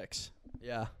genetics.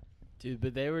 Yeah. Dude,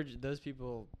 but those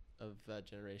people of that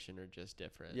generation are just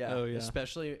different. Yeah. Oh, yeah.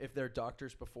 Especially if they're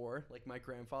doctors before. Like my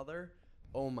grandfather,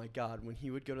 oh my God, when he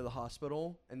would go to the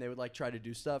hospital and they would like try to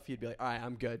do stuff, he'd be like, all right,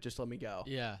 I'm good. Just let me go.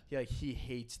 Yeah. He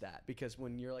hates that because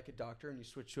when you're like a doctor and you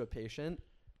switch to a patient,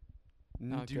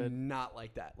 Not do good. not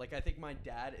like that. Like I think my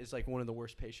dad is like one of the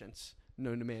worst patients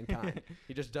known to mankind.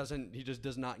 He just does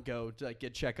not go to like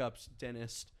get checkups,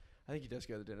 dentist. I think he does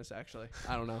go to the dentist actually.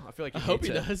 I don't know. I feel like I he hope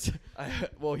he hates it. does.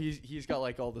 Well, he's got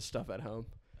like all the stuff at home.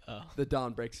 Oh. The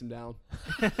Don breaks him down.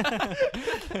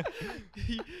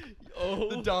 Oh.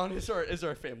 The Don is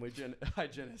our family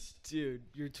hygienist. Dude,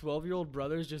 your 12-year-old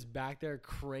brother's just back there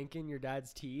cranking your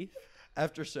dad's teeth?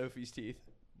 After Sophie's teeth.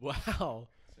 Wow.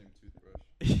 Same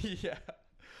toothbrush. Yeah.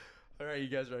 All right, you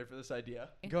guys ready for this idea?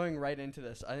 Going right into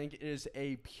this, I think it is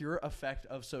a pure effect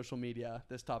of social media,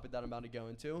 this topic that I'm about to go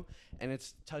into. And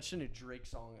it's touched in a Drake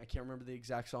song. I can't remember the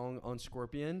exact song on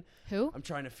Scorpion. Who? I'm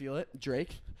trying to feel it.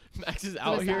 Drake. Max is Who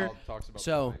out is here. that? Talks about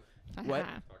So, the wife. what?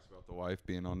 Uh-huh. Talks about the wife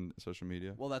being on social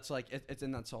media. Well, that's like, it's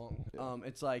in that song. Yeah.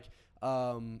 It's like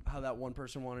how that one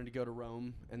person wanted to go to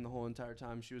Rome, and the whole entire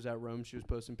time she was at Rome, she was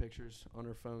posting pictures on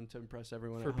her phone to impress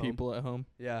everyone For at home. people at home.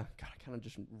 Yeah, God, I kind of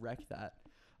just wrecked that.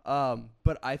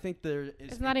 But I think there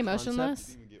is. Isn't that a emotionless? concept-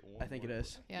 Didn't even get one I think it word.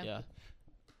 is. Yeah. Yeah.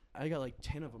 I got like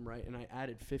 10 of them right, and I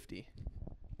added 50.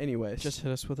 Anyways, Just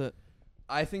hit us with it.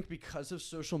 I think because of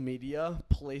social media,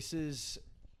 places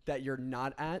that you're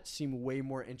not at seem way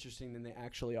more interesting than they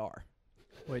actually are.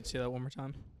 Wait, say that one more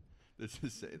time.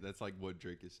 That's like what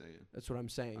Drake is saying. That's what I'm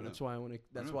saying. I That's know. why I want to.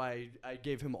 That's know. why I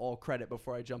gave him all credit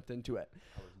before I jumped into it.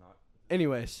 I was not.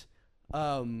 Anyways,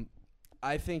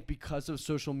 I think because of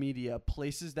social media,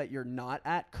 places that you're not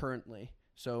at currently,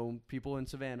 so people in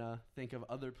Savannah think of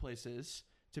other places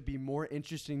to be more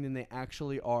interesting than they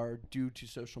actually are due to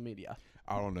social media.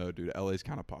 I don't know, dude. LA's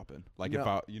kind of popping. Like No. if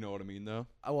I, you know what I mean, though.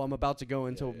 Well, I'm about to go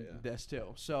into Yeah, yeah. this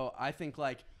too. So I think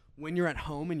like when you're at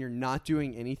home and you're not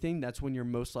doing anything, that's when you're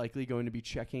most likely going to be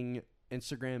checking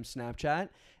Instagram, Snapchat.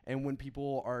 And when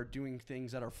people are doing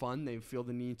things that are fun, they feel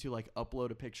the need to like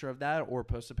upload a picture of that or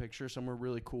post a picture somewhere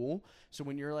really cool. So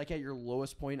when you're like at your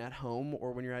lowest point at home,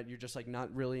 or when you're just like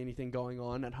not really anything going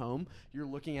on at home, you're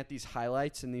looking at these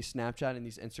highlights and these Snapchat and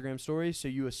these Instagram stories. So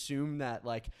you assume that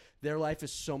like their life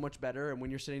is so much better. And when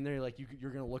you're sitting there, like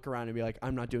you're going to look around and be like,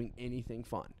 I'm not doing anything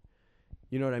fun.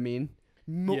 You know what I mean?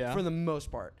 Yeah. For the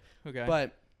most part. Okay.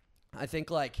 But I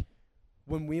think like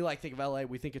when we like think of LA,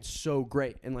 we think it's so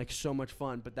great and like so much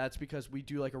fun, but that's because we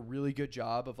do like a really good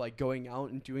job of like going out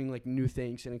and doing like new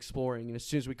things and exploring. And as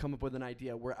soon as we come up with an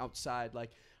idea, we're outside like,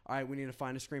 all right, we need to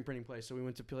find a screen printing place. So we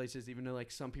went to places, even though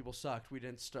like some people sucked, we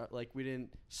didn't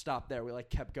stop there. We like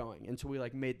kept going until we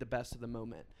like made the best of the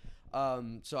moment.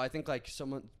 So I think like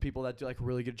people that do like a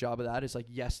really good job of that is like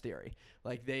Yes Theory.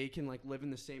 Like they can like live in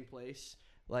the same place,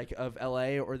 like of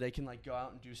LA, or they can like go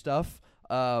out and do stuff.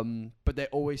 But they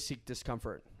always seek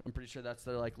discomfort. I'm pretty sure that's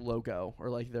their like logo, or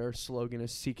like their slogan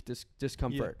is seek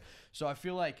discomfort. So I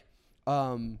feel like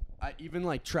I even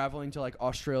like traveling to like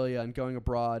Australia and going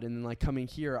abroad and then like coming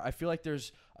here, I feel like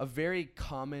there's a very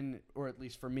common, or at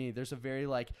least for me, there's a very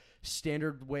like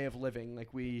standard way of living.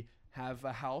 Like we have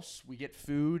a house, we get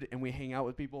food, and we hang out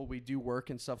with people, we do work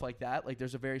and stuff like that. Like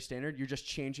there's a very standard. You're just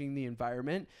changing the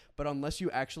environment, but unless you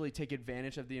actually take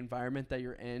advantage of the environment that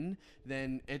you're in,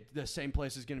 then the same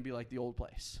place is going to be like the old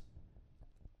place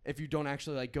if you don't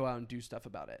actually like go out and do stuff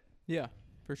about it. Yeah,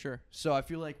 for sure. So I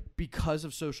feel like because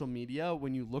of social media,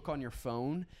 when you look on your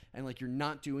phone and like you're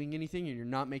not doing anything and you're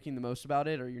not making the most about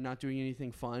it, or you're not doing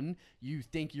anything fun, you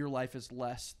think your life is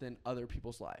less than other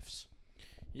people's lives.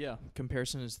 Yeah,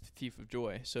 comparison is the thief of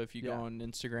joy. So if you go Yeah. on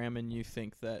Instagram and you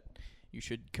think that you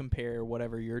should compare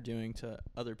whatever you're doing to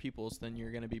other people's, then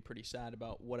you're going to be pretty sad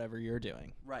about whatever you're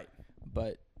doing. Right.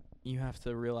 But you have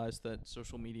to realize that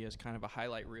social media is kind of a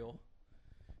highlight reel,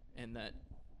 and that,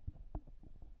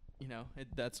 you know,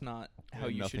 that's not how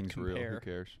you should Nothing's real. Who compare.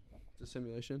 cares? It's a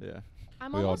simulation. Yeah.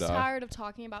 I'm We all almost die. tired of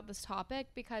talking about this topic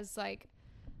because, like,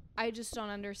 I just don't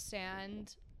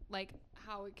understand, like,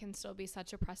 how it can still be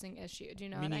such a pressing issue. Do you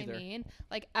know Me what neither. I mean?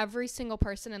 Like, every single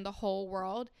person in the whole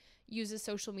world uses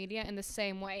social media in the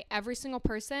same way. Every single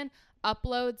person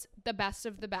uploads the best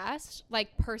of the best,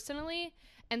 like, personally.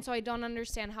 And so I don't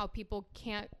understand how people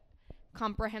can't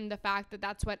comprehend the fact that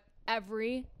that's what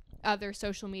every other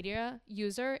social media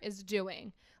user is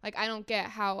doing. Like, I don't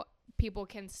get how people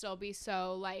can still be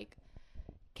so, like,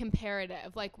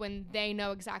 comparative, like when they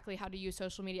know exactly how to use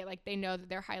social media. Like, they know that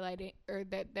they're highlighting, or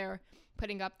that they're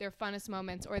putting up their funnest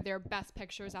moments or their best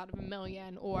pictures out of a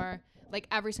million, or like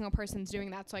every single person's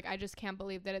doing that. So like I just can't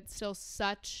believe that it's still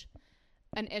such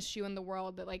an issue in the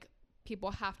world that like people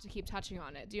have to keep touching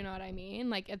on it. Do you know what I mean?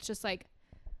 Like, it's just like,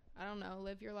 I don't know,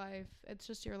 live your life. It's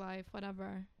just your life,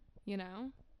 whatever, you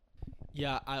know?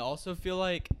 Yeah, I also feel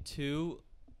like too,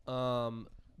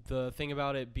 the thing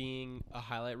about it being a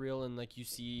highlight reel, and like you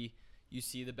see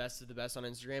the best of the best on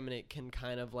Instagram, and it can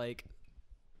kind of like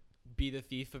be the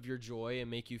thief of your joy and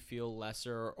make you feel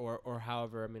lesser, or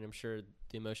however. I mean, I'm sure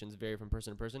the emotions vary from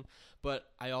person to person, but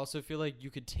I also feel like you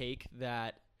could take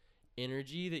that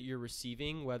energy that you're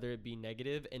receiving, whether it be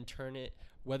negative, and turn it,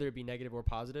 whether it be negative or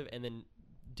positive, and then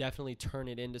definitely turn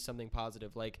it into something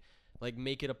positive. Like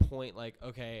make it a point, like,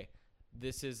 okay,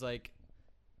 this is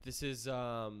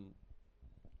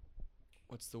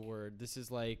what's the word? This is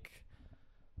like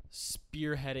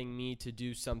spearheading me to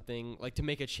do something, like to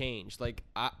make a change. Like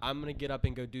I'm going to get up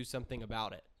and go do something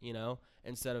about it, you know,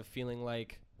 instead of feeling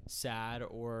like sad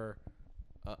or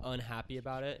unhappy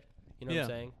about it. You know what I'm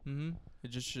saying? Mm-hmm.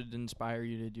 It just should inspire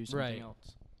you to do something Right.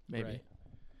 else. Maybe. Right.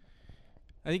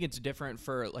 I think it's different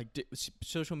for like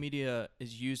social media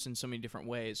is used in so many different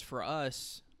ways. For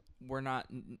us, we're not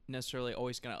necessarily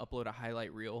always going to upload a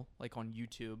highlight reel like on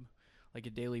YouTube. Like a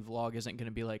daily vlog isn't going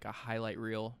to be like a highlight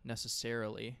reel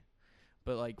necessarily.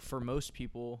 But like for most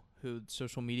people who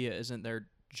social media isn't their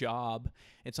job,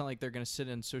 it's not like they're going to sit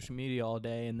in social media all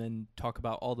day and then talk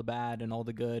about all the bad and all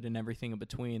the good and everything in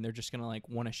between. They're just going to like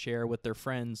want to share with their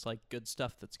friends like good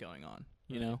stuff that's going on,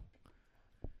 you Right. know?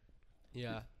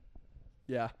 Yeah.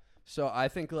 Yeah. So I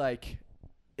think like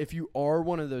if you are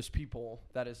one of those people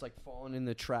that is like fallen in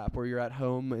the trap where you're at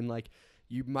home and like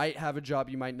you might have a job,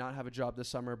 you might not have a job this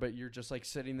summer, but you're just like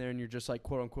sitting there and you're just like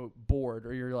quote unquote bored,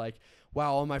 or you're like,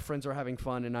 wow, all my friends are having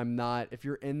fun and I'm not. If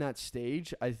you're in that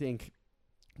stage, I think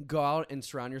go out and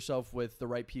surround yourself with the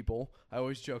right people. I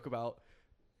always joke about,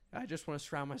 I just want to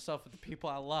surround myself with the people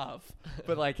I love.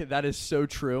 But like that is so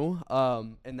true.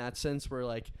 In that sense, where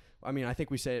like, I mean, I think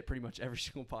we say it pretty much every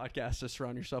single podcast, to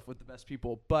surround yourself with the best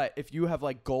people. But if you have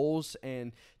like goals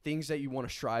and things that you want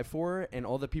to strive for, and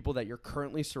all the people that you're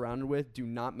currently surrounded with do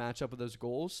not match up with those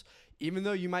goals, even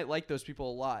though you might like those people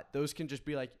a lot, those can just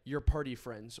be like your party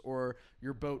friends or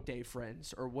your boat day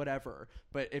friends or whatever.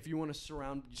 But if you want to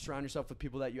surround yourself with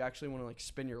people that you actually want to like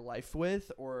spend your life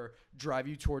with or drive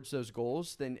you towards those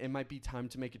goals, then it might be time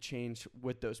to make a change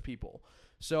with those people.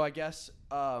 So I guess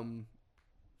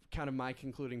kind of my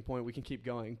concluding point, we can keep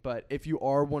going, but if you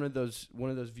are one of those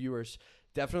viewers,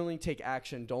 definitely take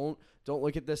action. Don't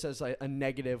look at this as like a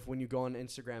negative when you go on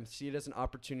Instagram. See it as an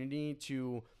opportunity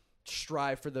to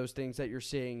strive for those things that you're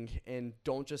seeing, and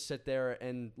don't just sit there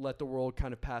and let the world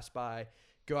kind of pass by.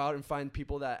 Go out and find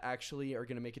people that actually are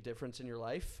going to make a difference in your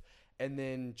life, and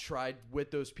then try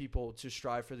with those people to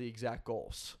strive for the exact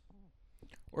goals.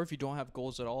 Or if you don't have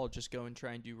goals at all, just go and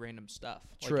try and do random stuff.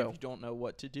 True. Like if you don't know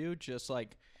what to do, just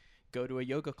like go to a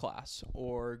yoga class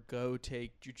or go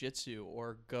take jujitsu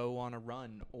or go on a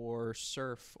run or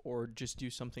surf or just do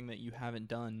something that you haven't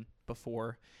done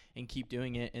before and keep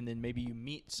doing it. And then maybe you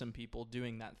meet some people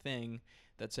doing that thing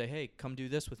that say, hey, come do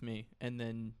this with me. And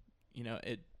then,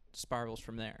 it spirals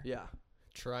from there. Yeah.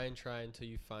 Try until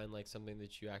you find like something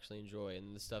that you actually enjoy,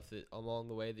 and the stuff that along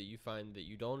the way that you find that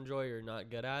you don't enjoy or not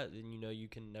good at, then you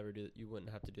can never do. You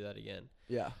wouldn't have to do that again.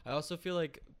 Yeah. I also feel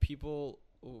like people,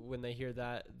 when they hear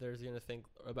that, they're gonna think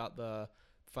about the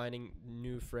finding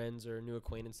new friends or new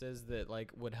acquaintances that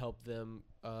like would help them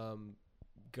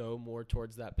go more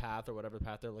towards that path or whatever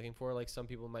path they're looking for. Like some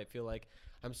people might feel like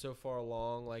I'm so far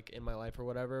along like in my life or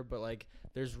whatever, but like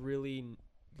there's really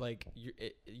like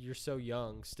you're so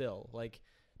young still. Like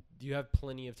you have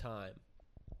plenty of time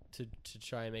to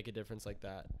try and make a difference like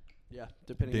that. Yeah.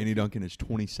 Depending. Danny Duncan is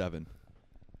 27.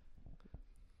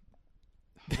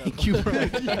 Thank you.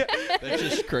 That's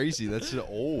just crazy. That's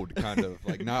old, kind of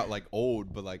like not like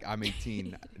old, but like I'm 18.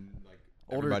 And, like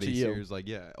Older everybody to you. here is like,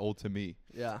 yeah, old to me,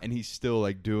 Yeah. and he's still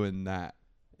like doing that.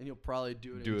 And he'll probably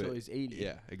do it Do until it. he's 80.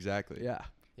 Yeah, exactly. Yeah.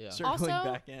 Yeah. Circling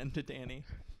Also- back into Danny.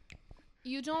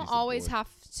 You don't He's the always boy. have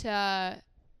to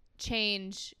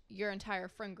change your entire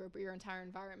friend group or your entire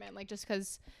environment. Like just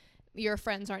because your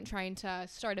friends aren't trying to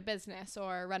start a business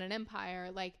or run an empire,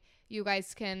 like you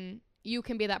can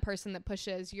be that person that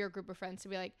pushes your group of friends to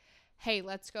be like, hey,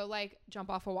 let's go like jump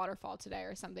off a waterfall today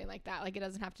or something like that. Like it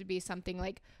doesn't have to be something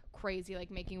like crazy, like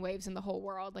making waves in the whole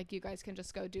world. Like you guys can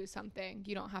just go do something.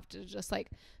 You don't have to just like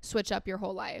switch up your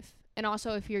whole life. And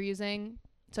also if you're using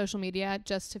social media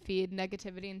just to feed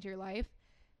negativity into your life,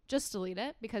 just delete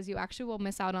it, because you actually will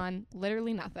miss out on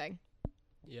literally nothing.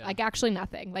 Yeah. Like actually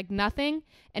nothing. Like nothing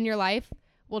in your life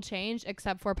will change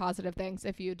except for positive things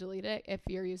if you delete it, if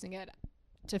you're using it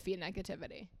to feed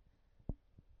negativity.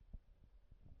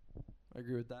 I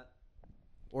agree with that.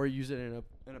 Or use it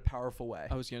in a powerful way.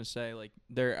 I was gonna say like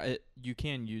you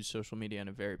can use social media in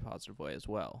a very positive way as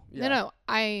well. Yeah.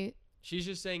 No, She's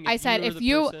just saying. I said if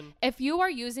you person, if you are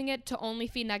using it to only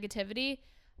feed negativity,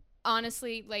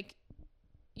 honestly, like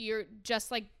you're just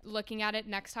like looking at it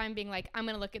next time being like, I'm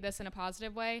going to look at this in a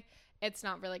positive way. It's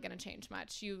not really going to change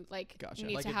much. You like Gotcha.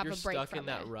 need like to if have you're a break stuck from in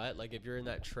that it. rut, like if you're in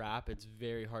that trap, it's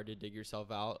very hard to dig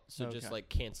yourself out. So just Okay. like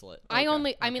cancel it. I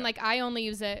Okay, mean, like I only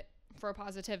use it for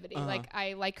positivity. Uh-huh. Like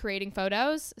I like creating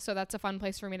photos, so that's a fun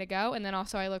place for me to go. And then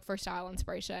also I look for style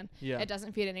inspiration. Yeah. It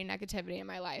doesn't feed any negativity in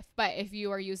my life. But if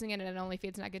you are using it and it only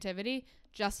feeds negativity,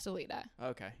 just delete it.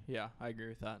 Okay. Yeah, I agree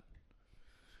with that.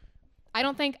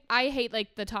 I hate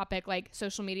like the topic like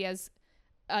social media is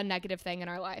a negative thing in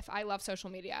our life. I love social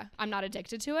media. I'm not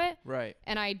addicted to it, Right.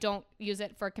 and I don't use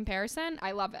it for comparison.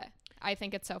 I love it. I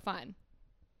think it's so fun.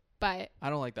 But I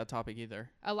don't like that topic either.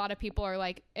 a lot of people are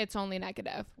like, it's only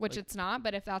negative, which Like- it's not.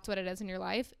 But if that's what it is in your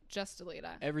life, just delete it.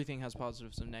 Everything has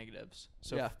positives and negatives.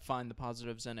 So Yeah. find the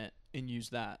positives in it and use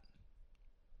that.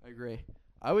 I agree.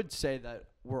 I would say that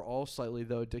we're all slightly,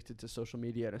 though, addicted to social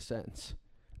media in a sense.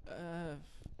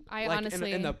 I like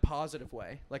honestly, in the positive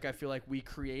way. Like I feel like we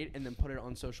create and then put it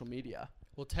on social media.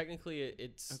 Well, technically,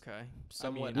 it's Okay.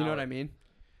 somewhat. You know what I mean?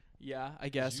 Yeah, I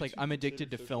guess like YouTube I'm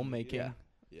addicted to considered social media? filmmaking.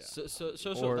 Yeah. So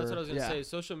social. Or- That's what I was gonna yeah. say.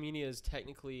 Social media is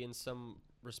technically, in some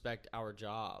respect, our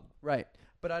job. Right.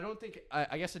 But I don't think,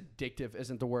 I guess addictive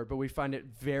isn't the word, but we find it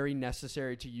very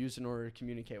necessary to use in order to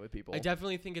communicate with people. I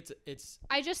definitely think it's.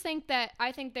 I just think that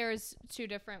there's two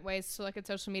different ways to look at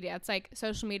social media. It's like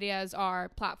social media is our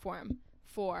platform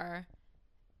for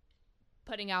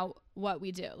putting out what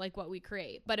we do, like what we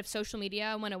create. But if social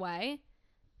media went away,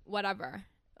 whatever,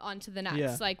 on to the next.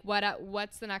 Yeah. Like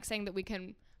what's the next thing that we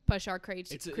can push our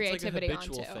It's creativity like a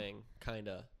habitual onto? thing,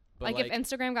 kinda. But Like if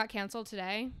Instagram got canceled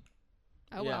today,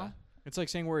 oh yeah. well. It's like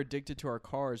saying we're addicted to our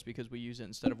cars because we use it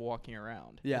instead of walking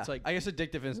around. Yeah. It's like I guess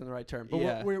addictive isn't the right term, but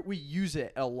Yeah. we use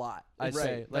it a lot. I'd Right.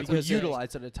 say. That's Like what we I'm saying.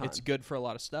 utilize it a ton. it's good for a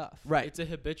lot of stuff. Right. It's a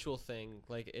habitual thing.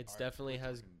 Like it's definitely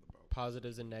has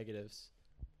positives and negatives.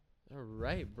 All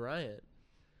right, Bryant.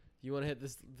 You want to hit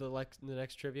the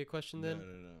next trivia question then?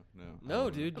 No. No, I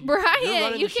dude. don't You're Brian,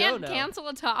 running you the show can't now. cancel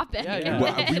a topic. Yeah, know. yeah.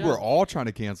 Well, we were all trying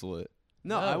to cancel it.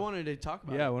 No, No. I wanted to talk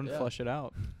about Yeah, I it. want to Yeah. flush it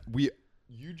out.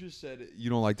 You just said you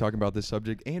don't like talking about this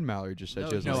subject, and Mallory just said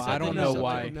she doesn't no, like I talking don't about know this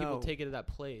why. subject. People No. take it to that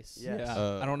place. Yeah. Yes.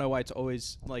 Yeah. I don't know why it's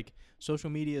always like social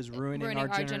media is ruining our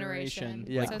generation.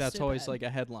 Yeah. Like So that's always stupid. like a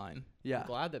headline. Yeah. I'm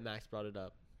glad that Max brought it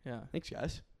up. Yeah. Thanks,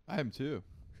 guys. I am too.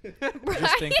 I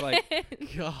just think like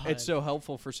God. it's so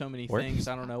helpful for so many Where- things.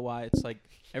 I don't know why it's like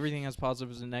everything has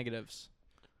positives and negatives.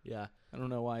 Yeah. I don't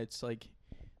know why it's like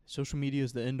social media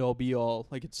is the end all be all.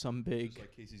 Like it's some Just big.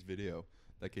 like Casey's video.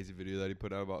 That Casey video that he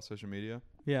put out about social media.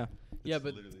 Yeah. Yeah, It's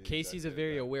but literally Casey's a exactly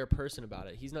very that. aware person about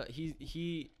it. He's not.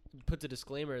 He puts a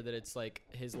disclaimer that it's like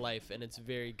his life and it's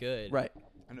very good. Right.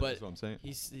 I know, but that's what I'm saying.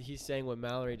 He's saying what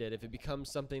Mallory did. If it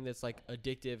becomes something that's like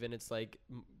addictive and it's like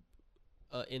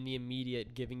in the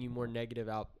immediate giving you more negative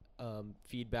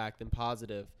feedback than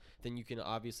positive, then you can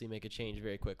obviously make a change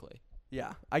very quickly.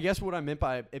 Yeah. I guess what I meant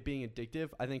by it being addictive,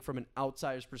 I think from an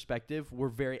outsider's perspective, we're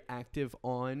very active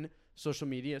on social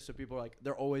media. So people are like,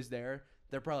 they're always there.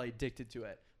 They're probably addicted to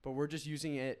it. But we're just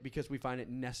using it because we find it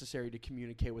necessary to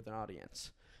communicate with an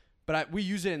audience. But we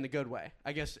use it in the good way.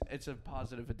 I guess it's a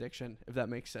positive addiction, if that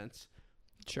makes sense.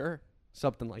 Sure.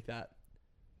 Something like that.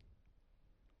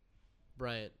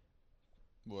 Bryant.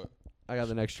 What? I got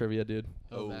the next trivia, dude.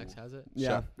 Oh, Oh. Max has it.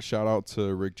 Yeah. Shout out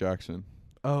to Rick Jackson.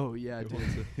 Oh, yeah, He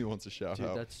dude. wants a shout Dude,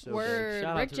 out. that's so big. Word,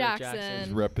 Shout out Rick to Rick Jackson. He's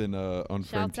Jackson. repping Unfriend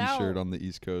Shouts T-shirt out. on the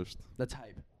East Coast. That's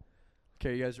hype.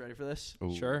 Okay, you guys ready for this?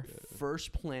 Oh, Sure. yeah.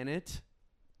 First planet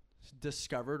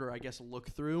discovered, or I guess looked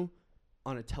through,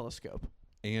 on a telescope.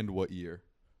 And what year?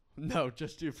 No,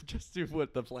 just do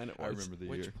what the planet was. I remember the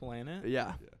Which year. planet?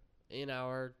 Yeah, In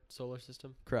our solar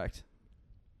system. correct.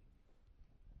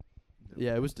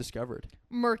 Yeah, it was discovered.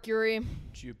 Mercury.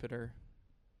 Jupiter.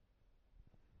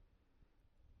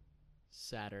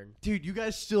 Saturn. Dude, you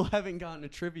guys still haven't gotten a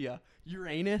trivia.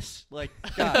 Uranus? Like,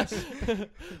 guys.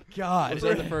 God. Was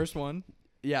that the first one?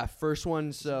 Yeah, first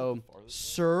one. So, the farthest one?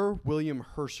 Sir William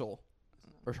Herschel,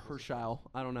 or Herschel,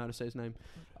 I don't know how to say his name,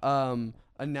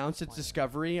 announced its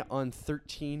discovery on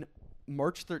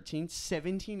March 13th,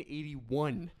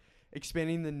 1781,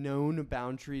 expanding the known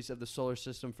boundaries of the solar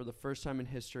system for the first time in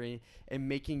history and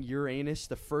making Uranus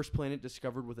the first planet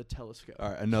discovered with a telescope. All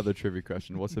right, another trivia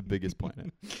question. What's the biggest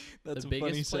planet? That's The a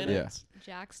biggest funny planet? sentence.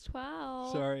 Jack's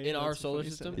 12. Sorry. In our that's a solar funny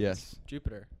system? sentence. Yes.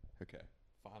 Jupiter. Okay.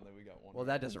 Finally, we got one. Well,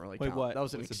 that doesn't really Wait, count. what? That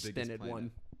was an What's the biggest extended planet?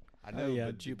 one. I Oh, know. yeah,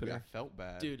 but Jupiter. I felt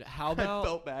bad. Dude, how I about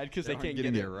felt bad because they aren't can't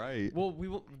getting get it right.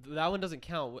 well, that one doesn't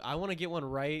count. I want to get one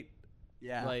right,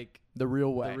 Yeah, like the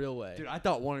real way. the real way. Dude, I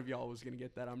thought one of y'all was gonna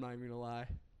get that. I'm not even gonna lie.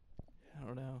 I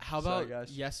don't know. How Sorry, about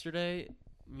guys. yesterday?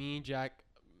 Me, Jack,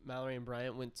 Mallory, and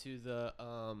Bryant went to the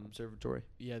Observatory.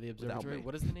 the Without observatory. me.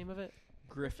 What is the name of it?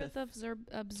 Griffith.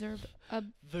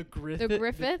 The Griffith. The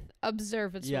Griffith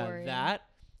Observatory. Yeah, that.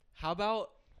 How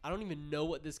about? I don't even know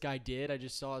what this guy did. I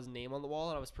just saw his name on the wall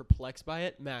and I was perplexed by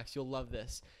it. Max, you'll love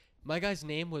this. My guy's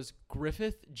name was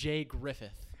Griffith J.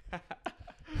 Griffith.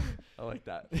 I like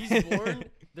that. He's born.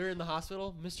 They're in the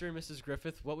hospital. Mr. and Mrs.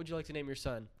 Griffith. What would you like to name your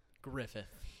son? Griffith.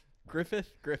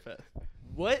 Griffith.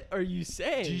 What are you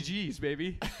saying? GG's,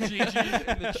 baby. GG's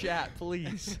in the chat,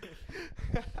 please.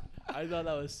 I thought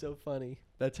that was so funny.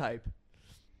 That's hype.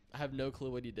 I have no clue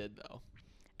what he did though.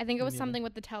 I think it Me was neither. something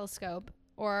with the telescope,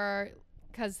 or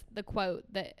because the quote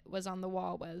that was on the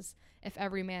wall was, "If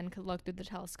every man could look through the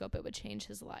telescope, it would change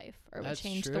his life, or it would That's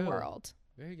change the true. world."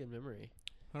 Very good memory.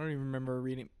 I don't even remember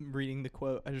reading the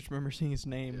quote. I just remember seeing his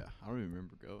name. Yeah, I don't even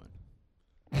remember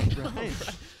going.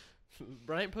 Right.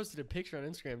 Bryant posted a picture on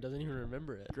Instagram. Doesn't even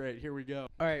remember it. Great, here we go.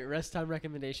 All right, rest time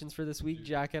recommendations for this week.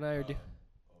 Jack and I are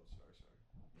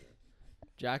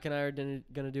Jack and I are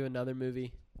gonna do another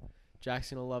movie. Jack's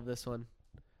gonna love this one.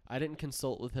 I didn't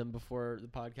consult with him before the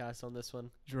podcast on this one.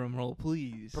 Drum roll,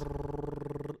 please.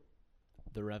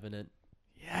 The Revenant.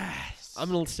 Yes.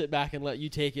 I'm gonna sit back and let you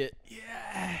take it.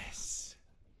 Yes.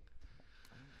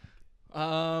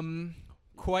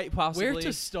 Quite possibly. Where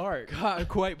to start?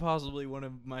 Quite possibly one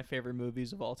of my favorite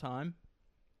movies of all time.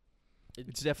 It-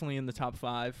 It's definitely in the top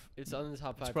 5. It's on the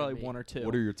top 5. It's probably 1 or 2.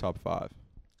 What are your top 5?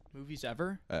 movies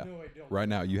ever? Right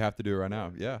now, you have to do it right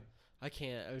now. Yeah. I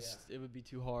can't. It would be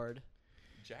too hard.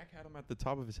 Jack had him at the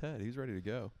top of his head. He's ready to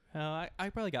go. I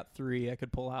probably got 3 I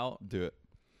could pull out. Do it.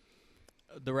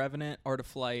 The Revenant, Art of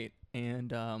Flight, and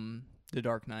The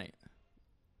Dark Knight.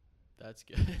 That's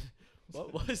good.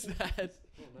 What was that?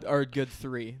 Are a good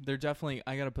 3. They're definitely.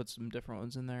 I gotta put some different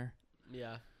ones in there.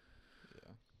 Yeah.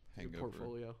 Yeah. Your Hangover.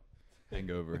 portfolio.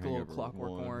 Hangover. Like a little Hangover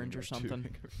Clockwork 1, Orange or Hangover 2, something.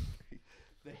 Hangover 3.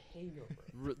 The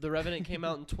Hangover. The Revenant came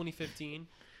out in 2015.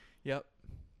 Yep.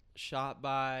 Shot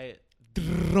by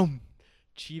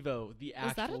Chivo, the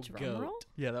Was that a actual drum goat. roll?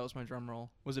 Yeah, that was my drum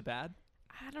roll. Was it bad?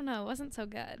 I don't know. It wasn't so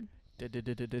good. All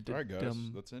right, guys.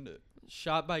 Let's end it.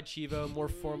 Shot by Chivo, more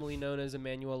formally known as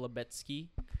Emmanuel Lubetsky.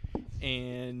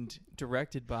 And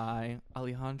directed by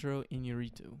Alejandro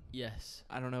Iñárritu. Yes.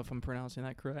 I don't know if I'm pronouncing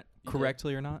that You did.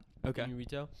 correctly or not. Okay.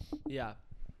 Inarritu. Yeah.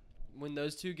 When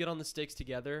those two get on the sticks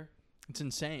together, It's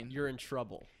insane. you're in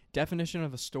trouble. Definition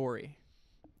of a story.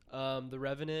 The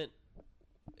Revenant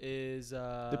is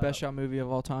The best shot movie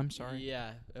of all time. Sorry.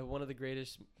 Yeah, one of the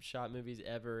greatest shot movies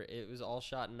ever. It was all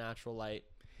shot in natural light.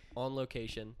 on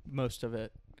location. Most of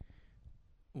it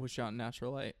was shot in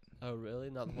natural light. Oh, really?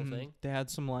 Not the whole Mhm. thing? They had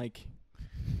some like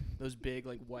those big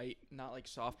like white, not like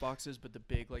soft boxes, but the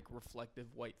big like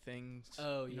reflective white things.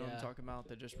 Oh, you know what yeah. I'm talking about?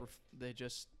 They just they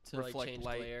just To reflect like change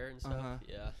light. glare and stuff. Uh-huh.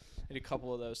 Yeah. I did a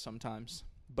couple of those sometimes,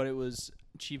 but it was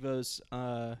Chivo's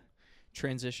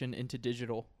transition into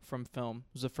digital from film.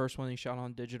 It was the first one he shot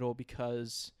on digital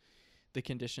because the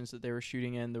conditions that they were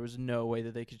shooting in, there was no way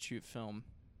that they could shoot film.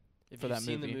 If For you've that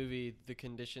seen movie. the movie, the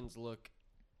conditions look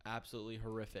absolutely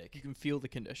horrific. You can feel the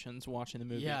conditions watching the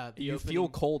movie. Yeah, the you feel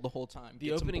opening- cold the whole time.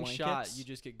 The opening shot, you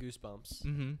just get goosebumps.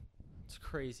 Mm-hmm. It's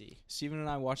crazy. Steven and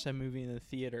I watched that movie in the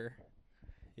theater.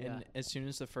 Yeah. And as soon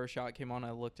as the first shot came on,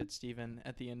 I looked at Steven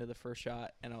at the end of the first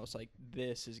shot, and I was like,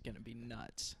 this is going to be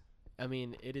nuts. I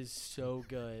mean, it is so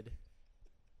good.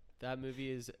 That movie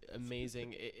is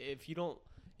amazing. If you don't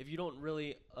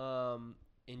really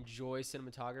enjoy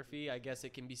cinematography, I guess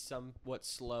it can be somewhat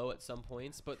slow at some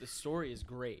points, but the story is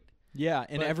great. Yeah,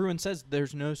 and But- everyone says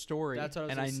there's no story. That's what I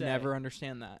was and gonna I say. never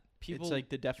understand that. People It's like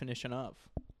the definition of.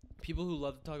 people who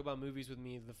love to talk about movies with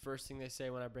me, the first thing they say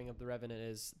when I bring up The Revenant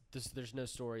is there's no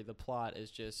story. The plot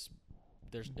is just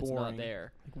it's not Boring.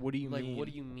 there. Like, what do you Like, mean? what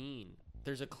do you mean?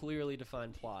 There's a clearly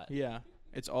defined plot. Yeah,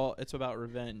 it's about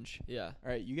revenge. Yeah. All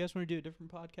right, you guys want to do a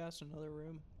different podcast in another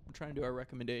room? We're trying to do our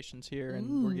recommendations here,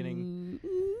 and we're getting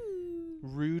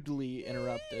rudely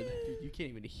interrupted. Dude, you can't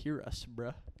even hear us,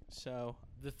 bruh. So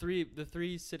The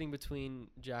three sitting between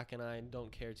Jack and I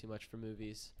don't care too much for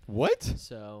movies. What?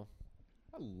 So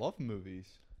I love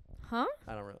movies. Huh?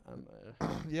 I don't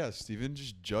really. Yeah, Steven,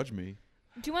 just judge me.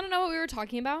 Do you want to know what we were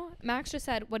talking about? Max just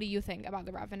said, "What do you think about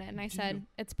The Revenant?" And I said,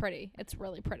 "It's pretty. It's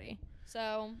really pretty."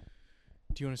 So,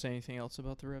 do you want to say anything else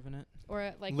about The Revenant?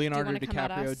 or like, Leonardo do you want to come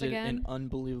at DiCaprio us did again? an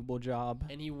unbelievable job.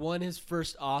 and he won his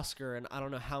first Oscar in I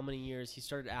don't know how many years. He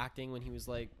started acting when he was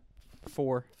like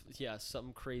 4.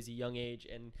 some crazy young age,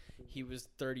 and he was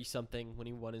 30 something when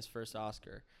he won his first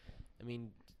Oscar. I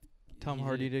mean, Tom he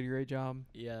Hardy did a great job.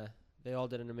 Yeah, they all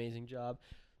did an amazing job.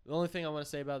 The only thing I want to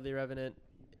say about The Revenant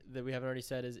that we haven't already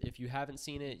said is if you haven't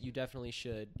seen it, you definitely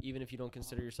should. Even if you don't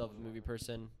consider yourself a movie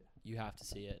person, you have to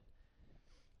see it.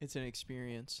 It's an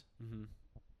experience. Mm-hmm.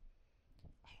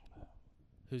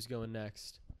 Who's going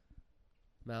next?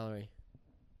 Mallory,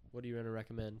 what are you going to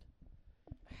recommend?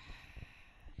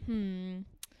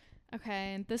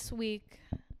 Okay, this week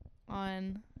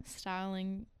on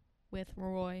Styling with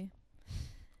Roy.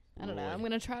 I don't know. I'm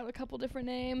going to try out a couple different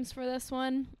names for this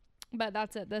one, but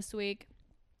that's it this week.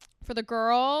 For the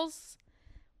girls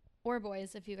or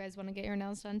boys, if you guys want to get your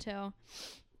nails done too.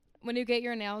 When you get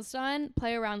your nails done,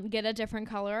 play around, get a different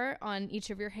color on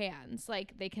each of your hands.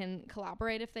 Like, they can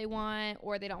collaborate if they want,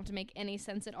 or they don't have to make any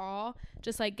sense at all.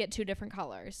 Just like get 2 different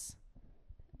colors,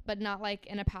 but not like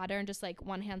in a pattern. Just like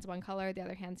one hand's one color, the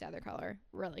other hand's the other color.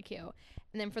 Really cute.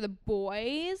 And then for the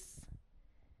boys,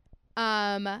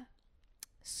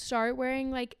 start wearing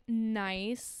like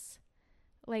nice,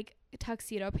 like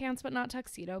tuxedo pants, but not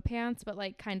tuxedo pants, but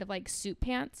like kind of like suit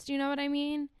pants. Do you know what I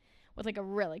mean? With like a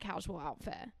really casual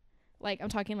outfit. Like, I'm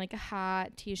talking like a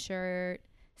hat, t-shirt,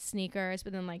 sneakers,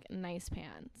 but then like nice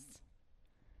pants.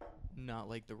 Not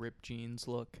like the ripped jeans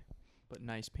look, but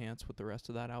nice pants with the rest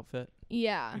of that outfit.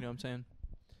 Yeah. You know what I'm saying?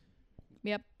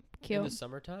 In Cute. the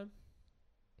summertime?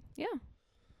 Yeah.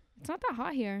 It's not that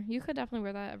hot here. You could definitely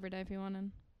wear that every day if you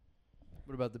wanted.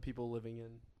 What about the people living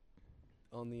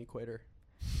on the equator?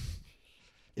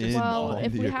 Well, on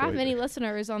if the we have equator. any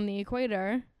listeners on the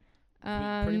equator,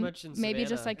 Pretty much in maybe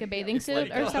just Savannah. like a bathing It's like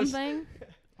suit or us. something.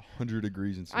 100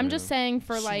 degrees in I'm just Savannah. saying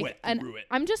for like Sweat an through it.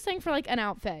 I'm just saying for like an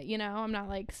outfit, you know? I'm not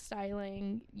like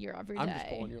styling your everyday. I'm just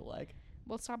pulling your leg.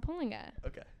 Well, stop pulling it.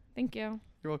 Okay. Thank you.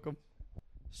 You're welcome.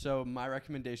 So my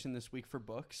recommendation this week for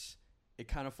books, it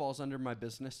kind of falls under my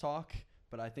business talk,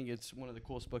 but I think it's one of the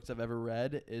coolest books I've ever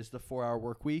read, is The 4-Hour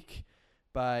Workweek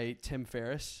by Tim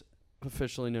Ferriss,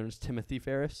 officially known as Timothy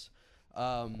Ferriss.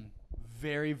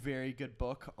 Very, very good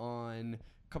book on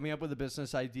coming up with a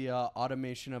business idea,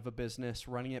 automation of a business,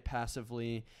 running it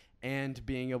passively, and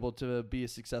being able to be a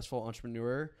successful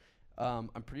entrepreneur. I'm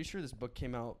pretty sure this book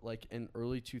came out like in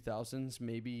early 2000s,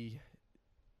 maybe.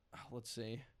 Let's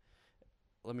see.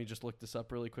 Let me just look this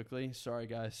up really quickly. Sorry,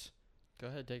 guys. Go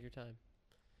ahead, take your time.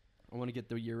 I want to get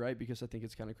the year right because I think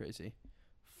it's kind of crazy.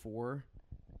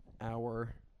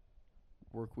 4-Hour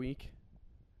Workweek.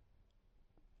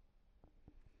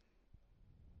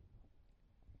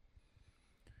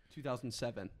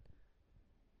 (2007).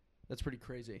 That's pretty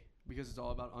crazy because it's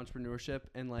all about entrepreneurship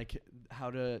and like how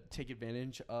to take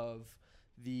advantage of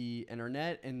the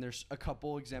internet. And there's a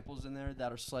couple examples in there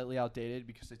that are slightly outdated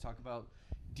because they talk about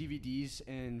DVDs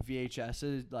and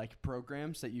VHS like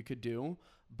programs that you could do,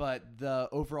 but the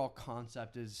overall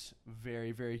concept is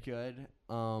very, very good.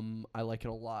 I like it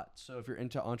a lot. So if you're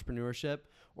into entrepreneurship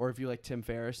or if you like Tim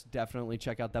Ferriss, definitely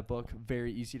check out that book.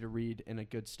 Very easy to read and a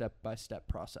good step-by-step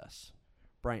process.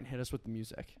 Brian, hit us with the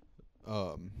music.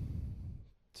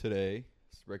 Today's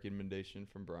recommendation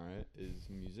from Bryant is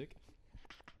music.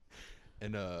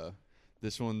 And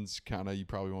this one's kind of, you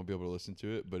probably won't be able to listen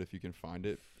to it, but if you can find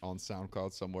it on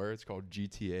SoundCloud somewhere, it's called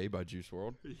GTA by Juice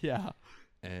WRLD. Yeah.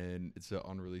 And it's an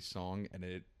unreleased song, and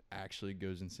it actually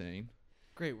goes insane.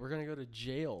 Great. We're going to go to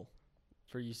jail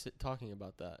for you talking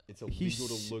about that. It's illegal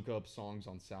to look up songs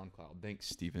on SoundCloud. Thanks,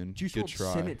 Steven. Juice Good WRLD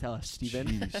try. sent it to us, Steven.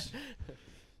 Jeez.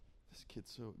 This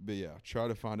kid's so... But yeah, try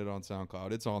to find it on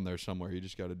SoundCloud. It's on there somewhere. You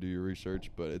just got to do your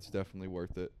research, but it's definitely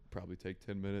worth it. Probably take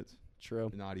 10 minutes.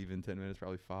 True. Not even 10 minutes,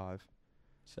 probably 5.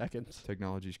 Seconds.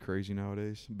 Technology's crazy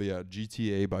nowadays. But yeah,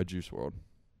 GTA by Juice WRLD.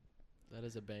 That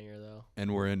is a banger, though.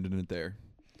 And we're ending it there.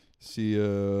 See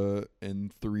ya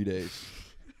in 3 days.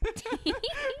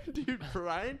 Dude,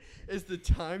 Brian is the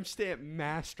timestamp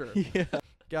master. Yeah.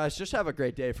 Guys, just have a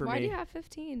great day for Why me. do you have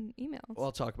 15 emails? Well,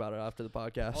 I'll talk about it after the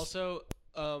podcast. Also,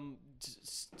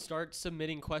 start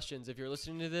submitting questions. If you're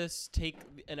listening to this, take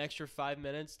an extra 5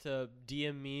 minutes to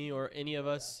DM me or any of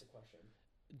us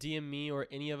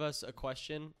a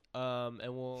question,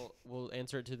 and we'll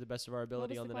answer it to the best of our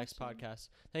ability was on the the next question? podcast.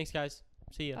 Thanks, guys.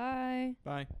 See ya. Bye.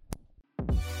 Bye.